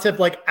of Matip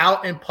like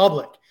out in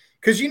public.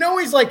 Because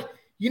he's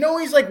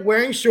like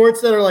wearing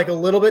shorts that are like a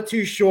little bit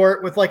too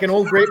short with like an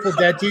old Grateful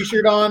Dead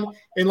t-shirt on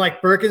and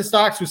like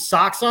Birkenstocks with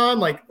socks on,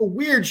 like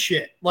weird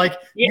shit. Like,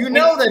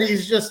 that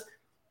he's just,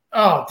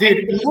 oh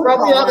dude, he's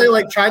probably out there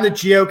like trying to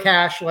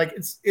geocache. Like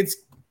it's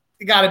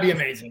got to be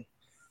amazing.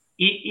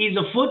 He's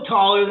a foot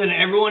taller than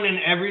everyone in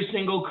every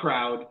single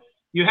crowd.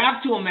 You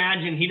have to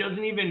imagine he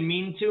doesn't even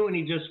mean to, and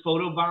he just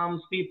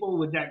photobombs people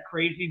with that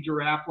crazy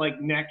giraffe-like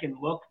neck and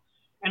look.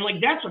 And like,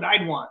 that's what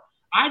I'd want.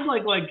 I'd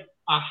like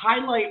a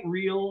highlight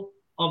reel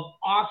of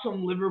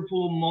awesome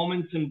Liverpool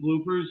moments and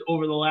bloopers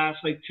over the last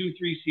like 2-3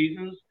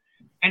 seasons.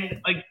 And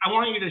like, I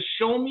want you to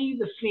show me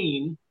the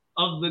scene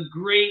of the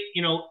great,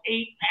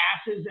 8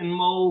 passes and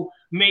Mo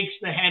makes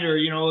the header,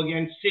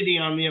 against City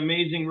on the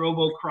amazing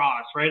Robo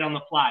cross right on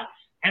the fly.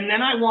 And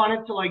then I want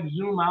it to like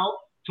zoom out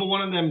to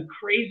one of them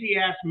crazy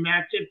ass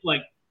Matip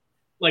like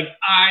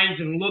eyes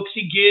and looks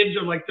he gives,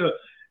 or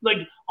like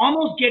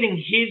almost getting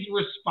his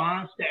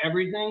response to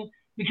everything.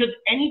 Because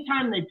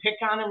anytime they pick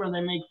on him or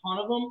they make fun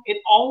of him, it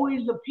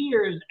always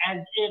appears as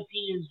if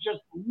he is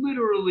just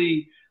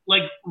literally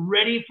like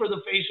ready for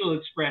the facial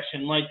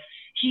expression. Like,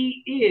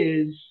 he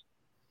is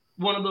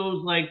one of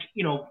those like,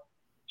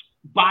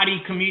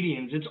 body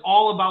comedians. It's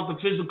all about the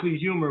physical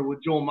humor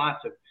with Joel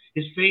Matip.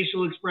 His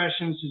facial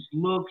expressions, his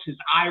looks, his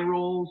eye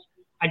rolls.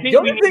 I think the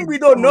only thing we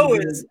don't know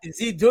is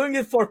he doing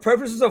it for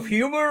purposes of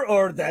humor,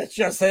 or that's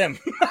just him?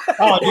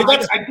 Oh, dude,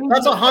 that's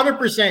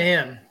 100%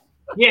 him.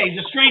 Yeah, he's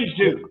a strange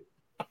dude.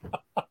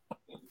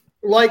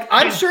 Like,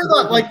 I'm sure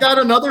that like that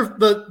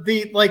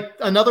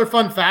another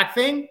fun fact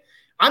thing,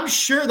 I'm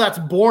sure that's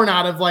born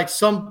out of like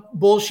some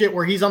bullshit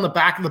where he's on the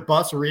back of the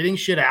bus reading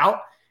shit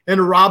out, and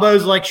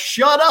Robbo's like,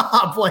 shut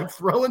up, like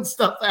throwing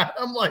stuff at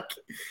him. Like,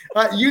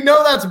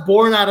 that's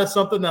born out of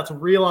something that's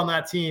real on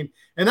that team.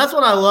 And that's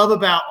what I love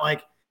about,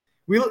 like,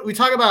 we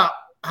talk about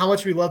how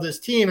much we love this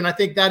team. And I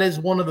think that is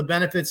one of the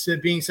benefits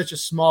of being such a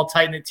small,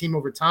 tight-knit team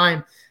over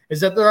time,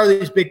 is that there are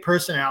these big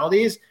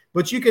personalities,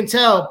 but you can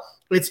tell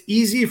it's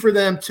easy for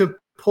them to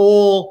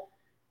pull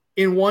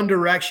in one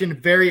direction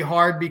very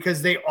hard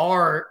because they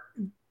are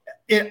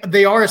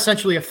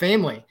essentially a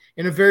family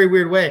in a very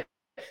weird way.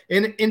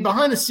 And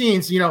behind the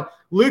scenes,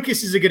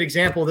 Lucas is a good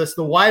example of this.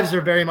 The wives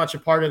are very much a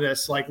part of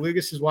this. Like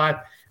Lucas's wife,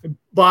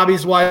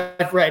 Bobby's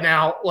wife right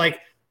now,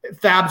 like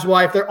Fab's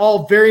wife, they're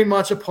all very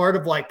much a part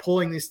of like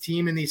pulling this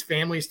team and these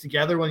families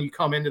together when you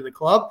come into the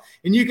club.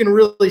 And you can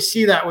really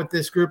see that with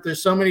this group.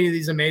 There's so many of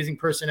these amazing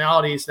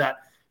personalities that,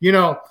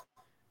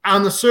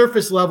 on the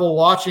surface level,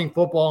 watching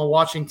football and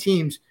watching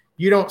teams,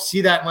 you don't see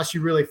that unless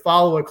you really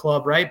follow a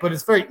club, right? But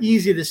it's very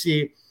easy to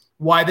see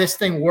why this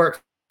thing works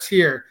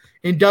here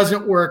and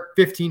doesn't work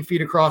 15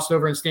 feet across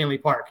over in Stanley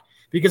Park,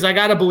 because I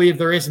got to believe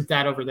there isn't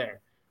that over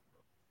there.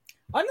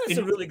 I think that's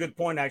a really good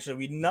point, actually.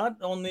 We not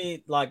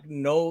only like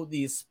know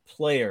these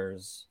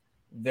players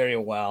very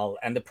well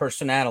and the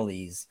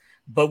personalities,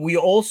 but we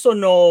also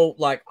know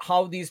like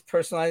how these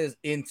personalities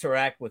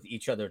interact with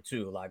each other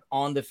too, like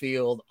on the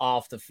field,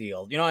 off the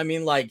field. You know what I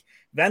mean? Like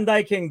Van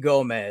Dijk and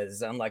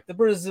Gomez and like the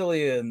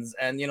Brazilians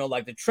and,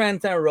 like the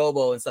Trent and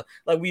Robo and stuff.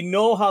 Like, we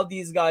know how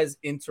these guys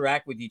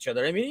interact with each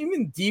other. I mean,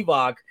 even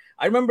Divock,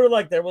 I remember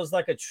like there was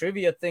like a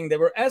trivia thing. They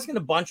were asking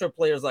a bunch of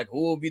players like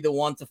who will be the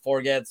one to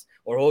forget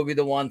or who will be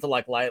the one to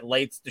like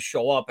late to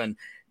show up, and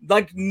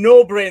like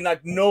no brain,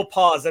 like no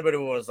pause.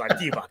 Everybody was like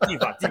Divock.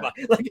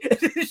 Like,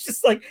 it's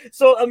just like,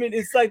 so, I mean,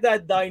 it's like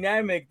that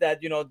dynamic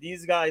that,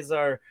 these guys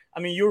are,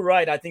 I mean, you're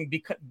right. I think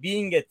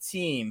being a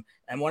team.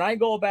 And when I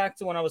go back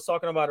to when I was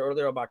talking about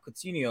earlier about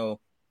Coutinho,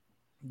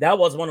 that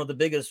was one of the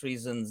biggest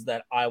reasons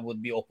that I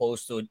would be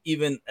opposed to it,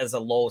 even as a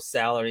low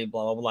salary,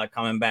 blah, blah, blah,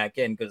 coming back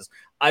in, because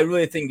I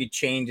really think it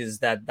changes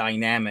that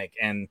dynamic.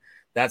 And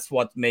that's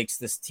what makes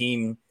this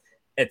team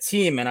a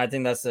team. And I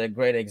think that's a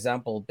great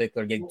example.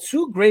 Bickler gave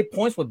 2 great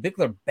points with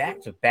Bickler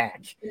back to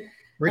back.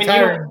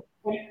 Retiring.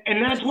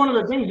 And that's one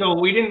of the things, though,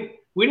 we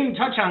didn't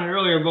touch on it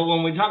earlier, but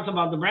when we talked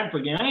about the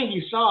Brentford game, I think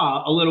you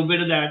saw a little bit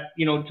of that,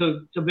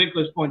 to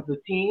Bickler's point, the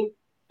team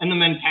and the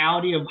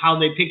mentality of how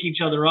they pick each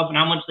other up and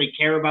how much they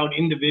care about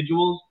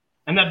individuals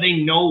and that they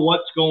know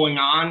what's going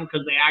on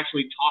because they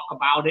actually talk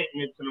about it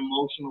and it's an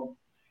emotional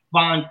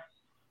bond.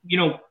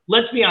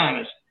 Let's be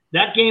honest.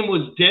 That game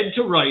was dead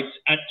to rights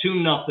at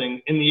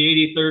 2-0 in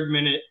the 83rd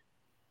minute.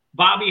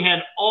 Bobby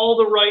had all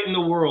the right in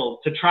the world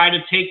to try to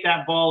take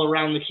that ball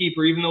around the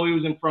keeper, even though he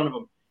was in front of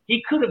him.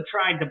 He could have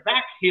tried to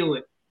backheel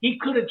it. He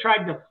could have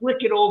tried to flick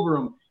it over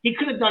him. He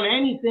could have done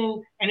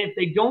anything, and if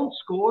they don't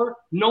score,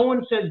 no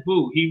one says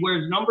boo. He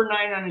wears number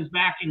 9 on his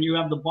back, and you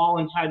have the ball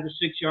inside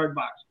the 6-yard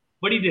box.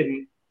 But he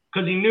didn't,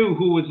 because he knew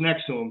who was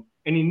next to him,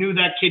 and he knew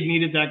that kid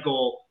needed that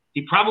goal.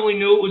 He probably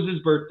knew it was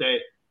his birthday,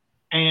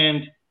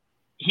 and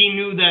he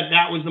knew that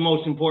that was the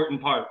most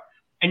important part.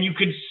 And you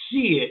could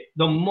see it.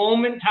 The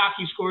moment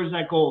Taki scores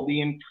that goal,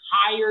 the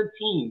entire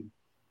team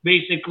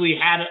basically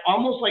had it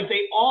almost like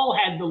they all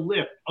had the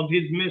lift of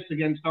his miss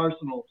against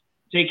Arsenal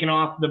taken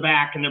off the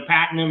back, and they're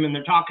patting him and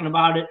they're talking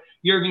about it.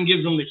 Jurgen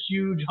gives him the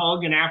huge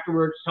hug and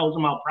afterwards tells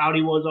him how proud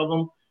he was of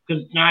him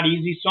because it's not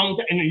easy.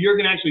 And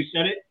Jurgen actually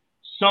said it.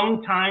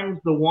 Sometimes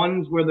the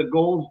ones where the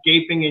goal's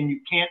gaping and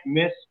you can't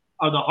miss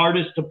are the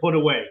hardest to put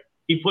away.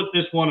 He put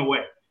this one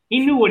away. He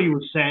knew what he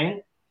was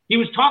saying. He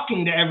was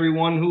talking to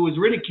everyone who was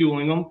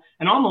ridiculing him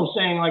and almost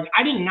saying, like,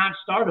 I did not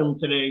start him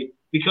today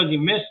because he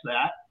missed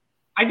that.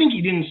 I think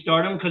he didn't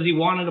start him because he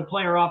wanted a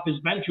player off his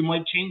bench who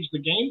might change the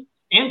game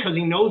and because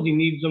he knows he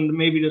needs them to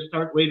maybe to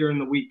start later in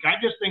the week.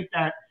 I just think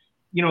that,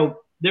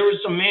 there was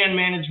some man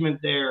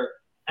management there,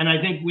 and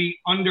I think we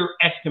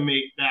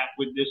underestimate that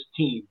with this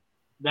team,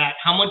 that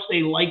how much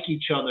they like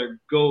each other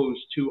goes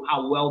to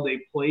how well they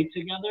play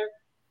together.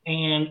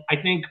 And I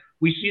think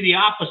we see the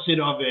opposite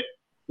of it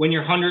when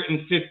your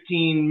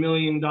 $115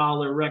 million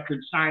record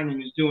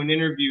signing is doing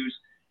interviews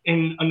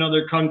in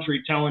another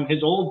country telling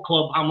his old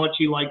club how much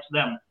he likes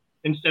them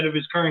instead of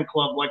his current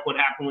club, like what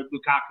happened with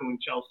Lukaku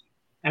and Chelsea.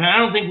 And I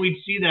don't think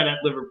we'd see that at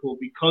Liverpool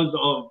because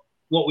of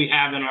what we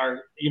have in our,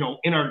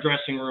 in our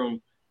dressing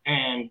room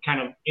and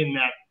kind of in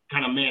that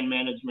kind of man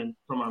management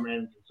from our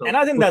manager. So, and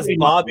I think that's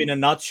Bobby in a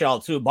nutshell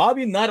too.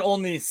 Bobby not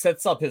only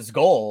sets up his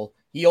goal,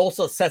 he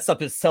also sets up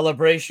his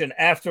celebration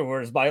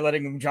afterwards by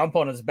letting him jump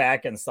on his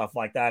back and stuff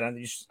like that.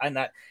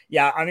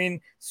 I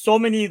mean, so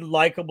many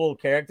likable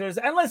characters.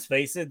 And let's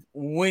face it,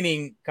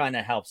 winning kind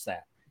of helps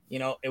that.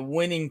 A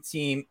winning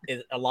team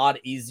is a lot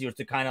easier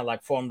to kind of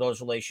like form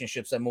those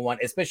relationships and move on,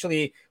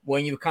 especially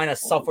when you kind of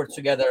suffer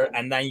together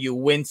and then you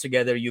win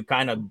together, you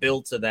kind of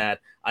build to that.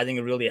 I think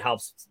it really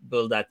helps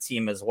build that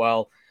team as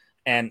well.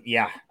 And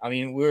I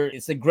mean,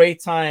 it's a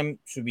great time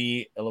to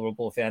be a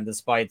Liverpool fan,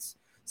 despite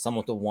some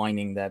of the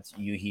whining that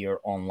you hear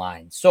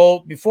online. So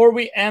before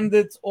we end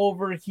it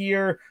over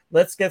here,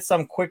 let's get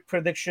some quick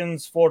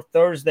predictions for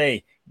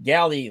Thursday.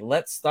 Gally,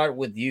 let's start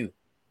with you.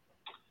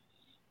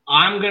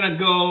 I'm going to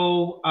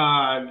go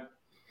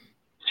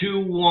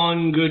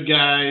 2-1 good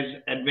guys,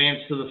 advance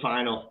to the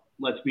final.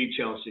 Let's beat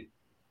Chelsea.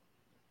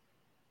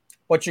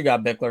 What you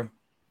got, Bickler?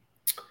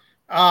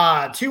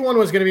 2-1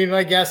 was going to be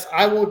my guess.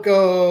 I will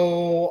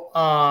go,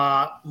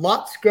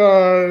 let's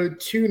go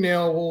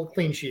 2-0. We'll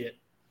clean sheet it.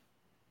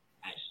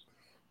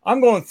 I'm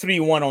going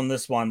 3-1 on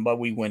this one, but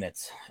we win it.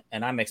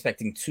 And I'm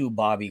expecting 2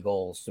 Bobby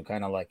goals to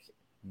kind of like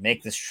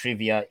make this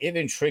trivia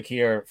even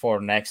trickier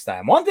for next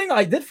time. One thing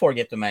I did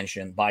forget to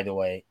mention, by the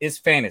way, is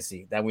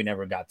fantasy that we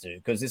never got to,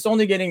 because it's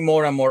only getting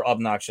more and more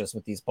obnoxious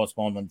with these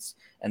postponements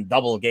and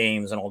double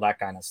games and all that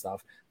kind of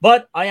stuff.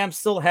 But I am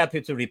still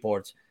happy to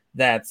report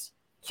that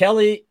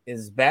Kelly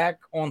is back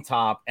on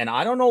top, and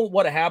I don't know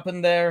what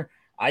happened there.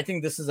 I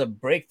think this is a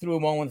breakthrough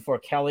moment for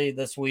Kelly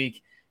this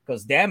week,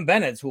 because Dan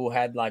Bennett, who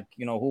had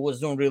who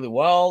was doing really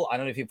well, I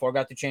don't know if he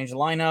forgot to change the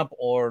lineup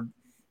or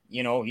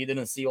he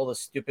didn't see all the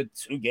stupid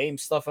 2-game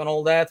stuff and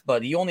all that,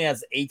 but he only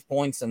has 8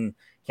 points and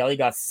Kelly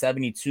got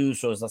 72.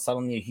 So it's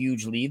suddenly a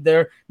huge lead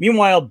there.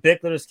 Meanwhile,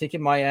 Bickler is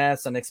kicking my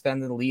ass and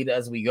expanding the lead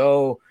as we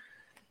go.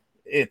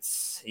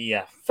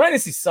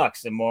 Fantasy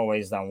sucks in more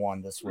ways than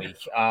one this week.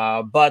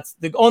 But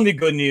the only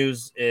good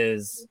news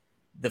is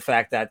the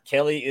fact that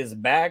Kelly is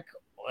back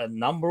at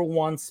number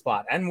 1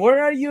 spot. And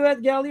where are you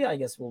at, Gally? I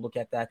guess we'll look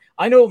at that.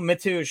 I know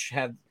Mateusz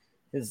had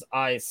his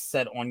eyes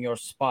set on your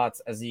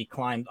spots as he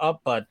climbed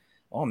up, but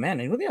oh,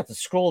 man, I really have to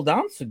scroll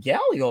down to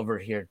Gally over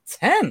here.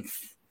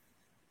 10th.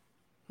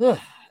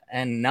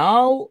 And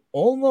now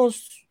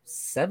almost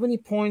 70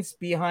 points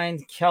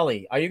behind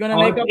Kelly. Are you going to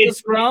make up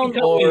this ground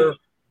or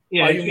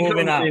are you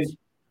moving out?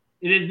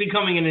 It is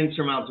becoming an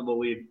insurmountable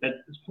lead at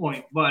this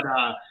point. But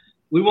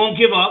we won't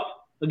give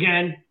up.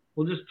 Again,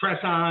 we'll just press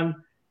on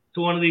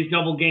to one of these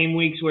double game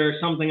weeks where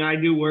something I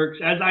do works.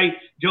 As I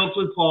joked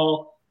with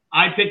Paul,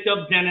 I picked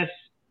up Dennis,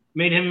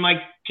 made him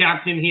my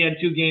captain. He had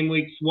 2 game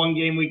weeks. 1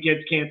 game week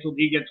gets canceled.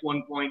 He gets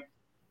 1 point.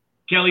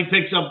 Kelly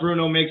picks up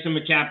Bruno, makes him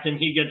a captain.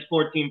 He gets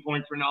 14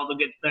 points. Ronaldo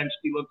gets benched.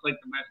 He looks like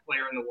the best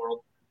player in the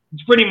world.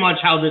 It's pretty much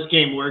how this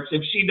game works.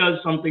 If she does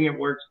something, it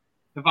works.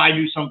 If I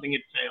do something,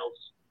 it fails.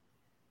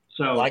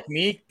 So, like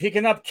me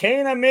picking up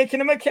Kane and making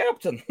him a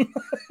captain.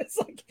 It's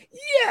like,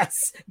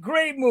 yes,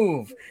 great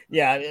move.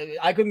 Yeah,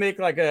 I could make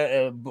I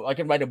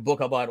could write a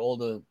book about all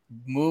the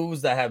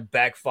moves that have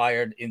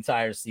backfired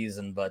entire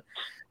season, but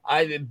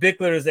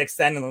Bickler is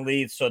extending the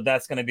lead, so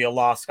that's going to be a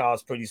lost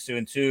cause pretty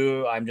soon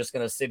too. I'm just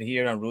going to sit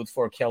here and root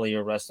for Kelly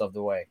the rest of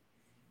the way.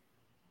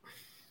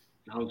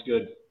 Sounds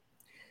good.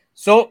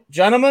 So,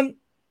 gentlemen,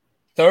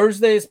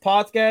 Thursday's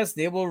podcast,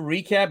 they will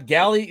recap.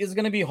 Gally is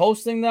going to be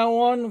hosting that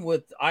one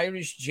with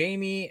Irish,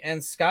 Jamie,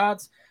 and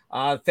Scott.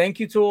 Thank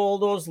you to all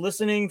those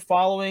listening,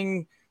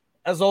 following.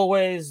 As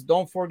always,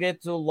 don't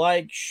forget to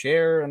like,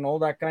 share, and all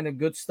that kind of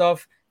good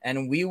stuff.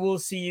 And we will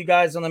see you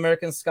guys on the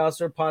American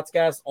Scouser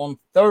podcast on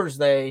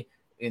Thursday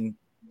in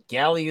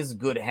Gally's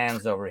good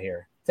hands over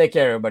here. Take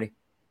care, everybody.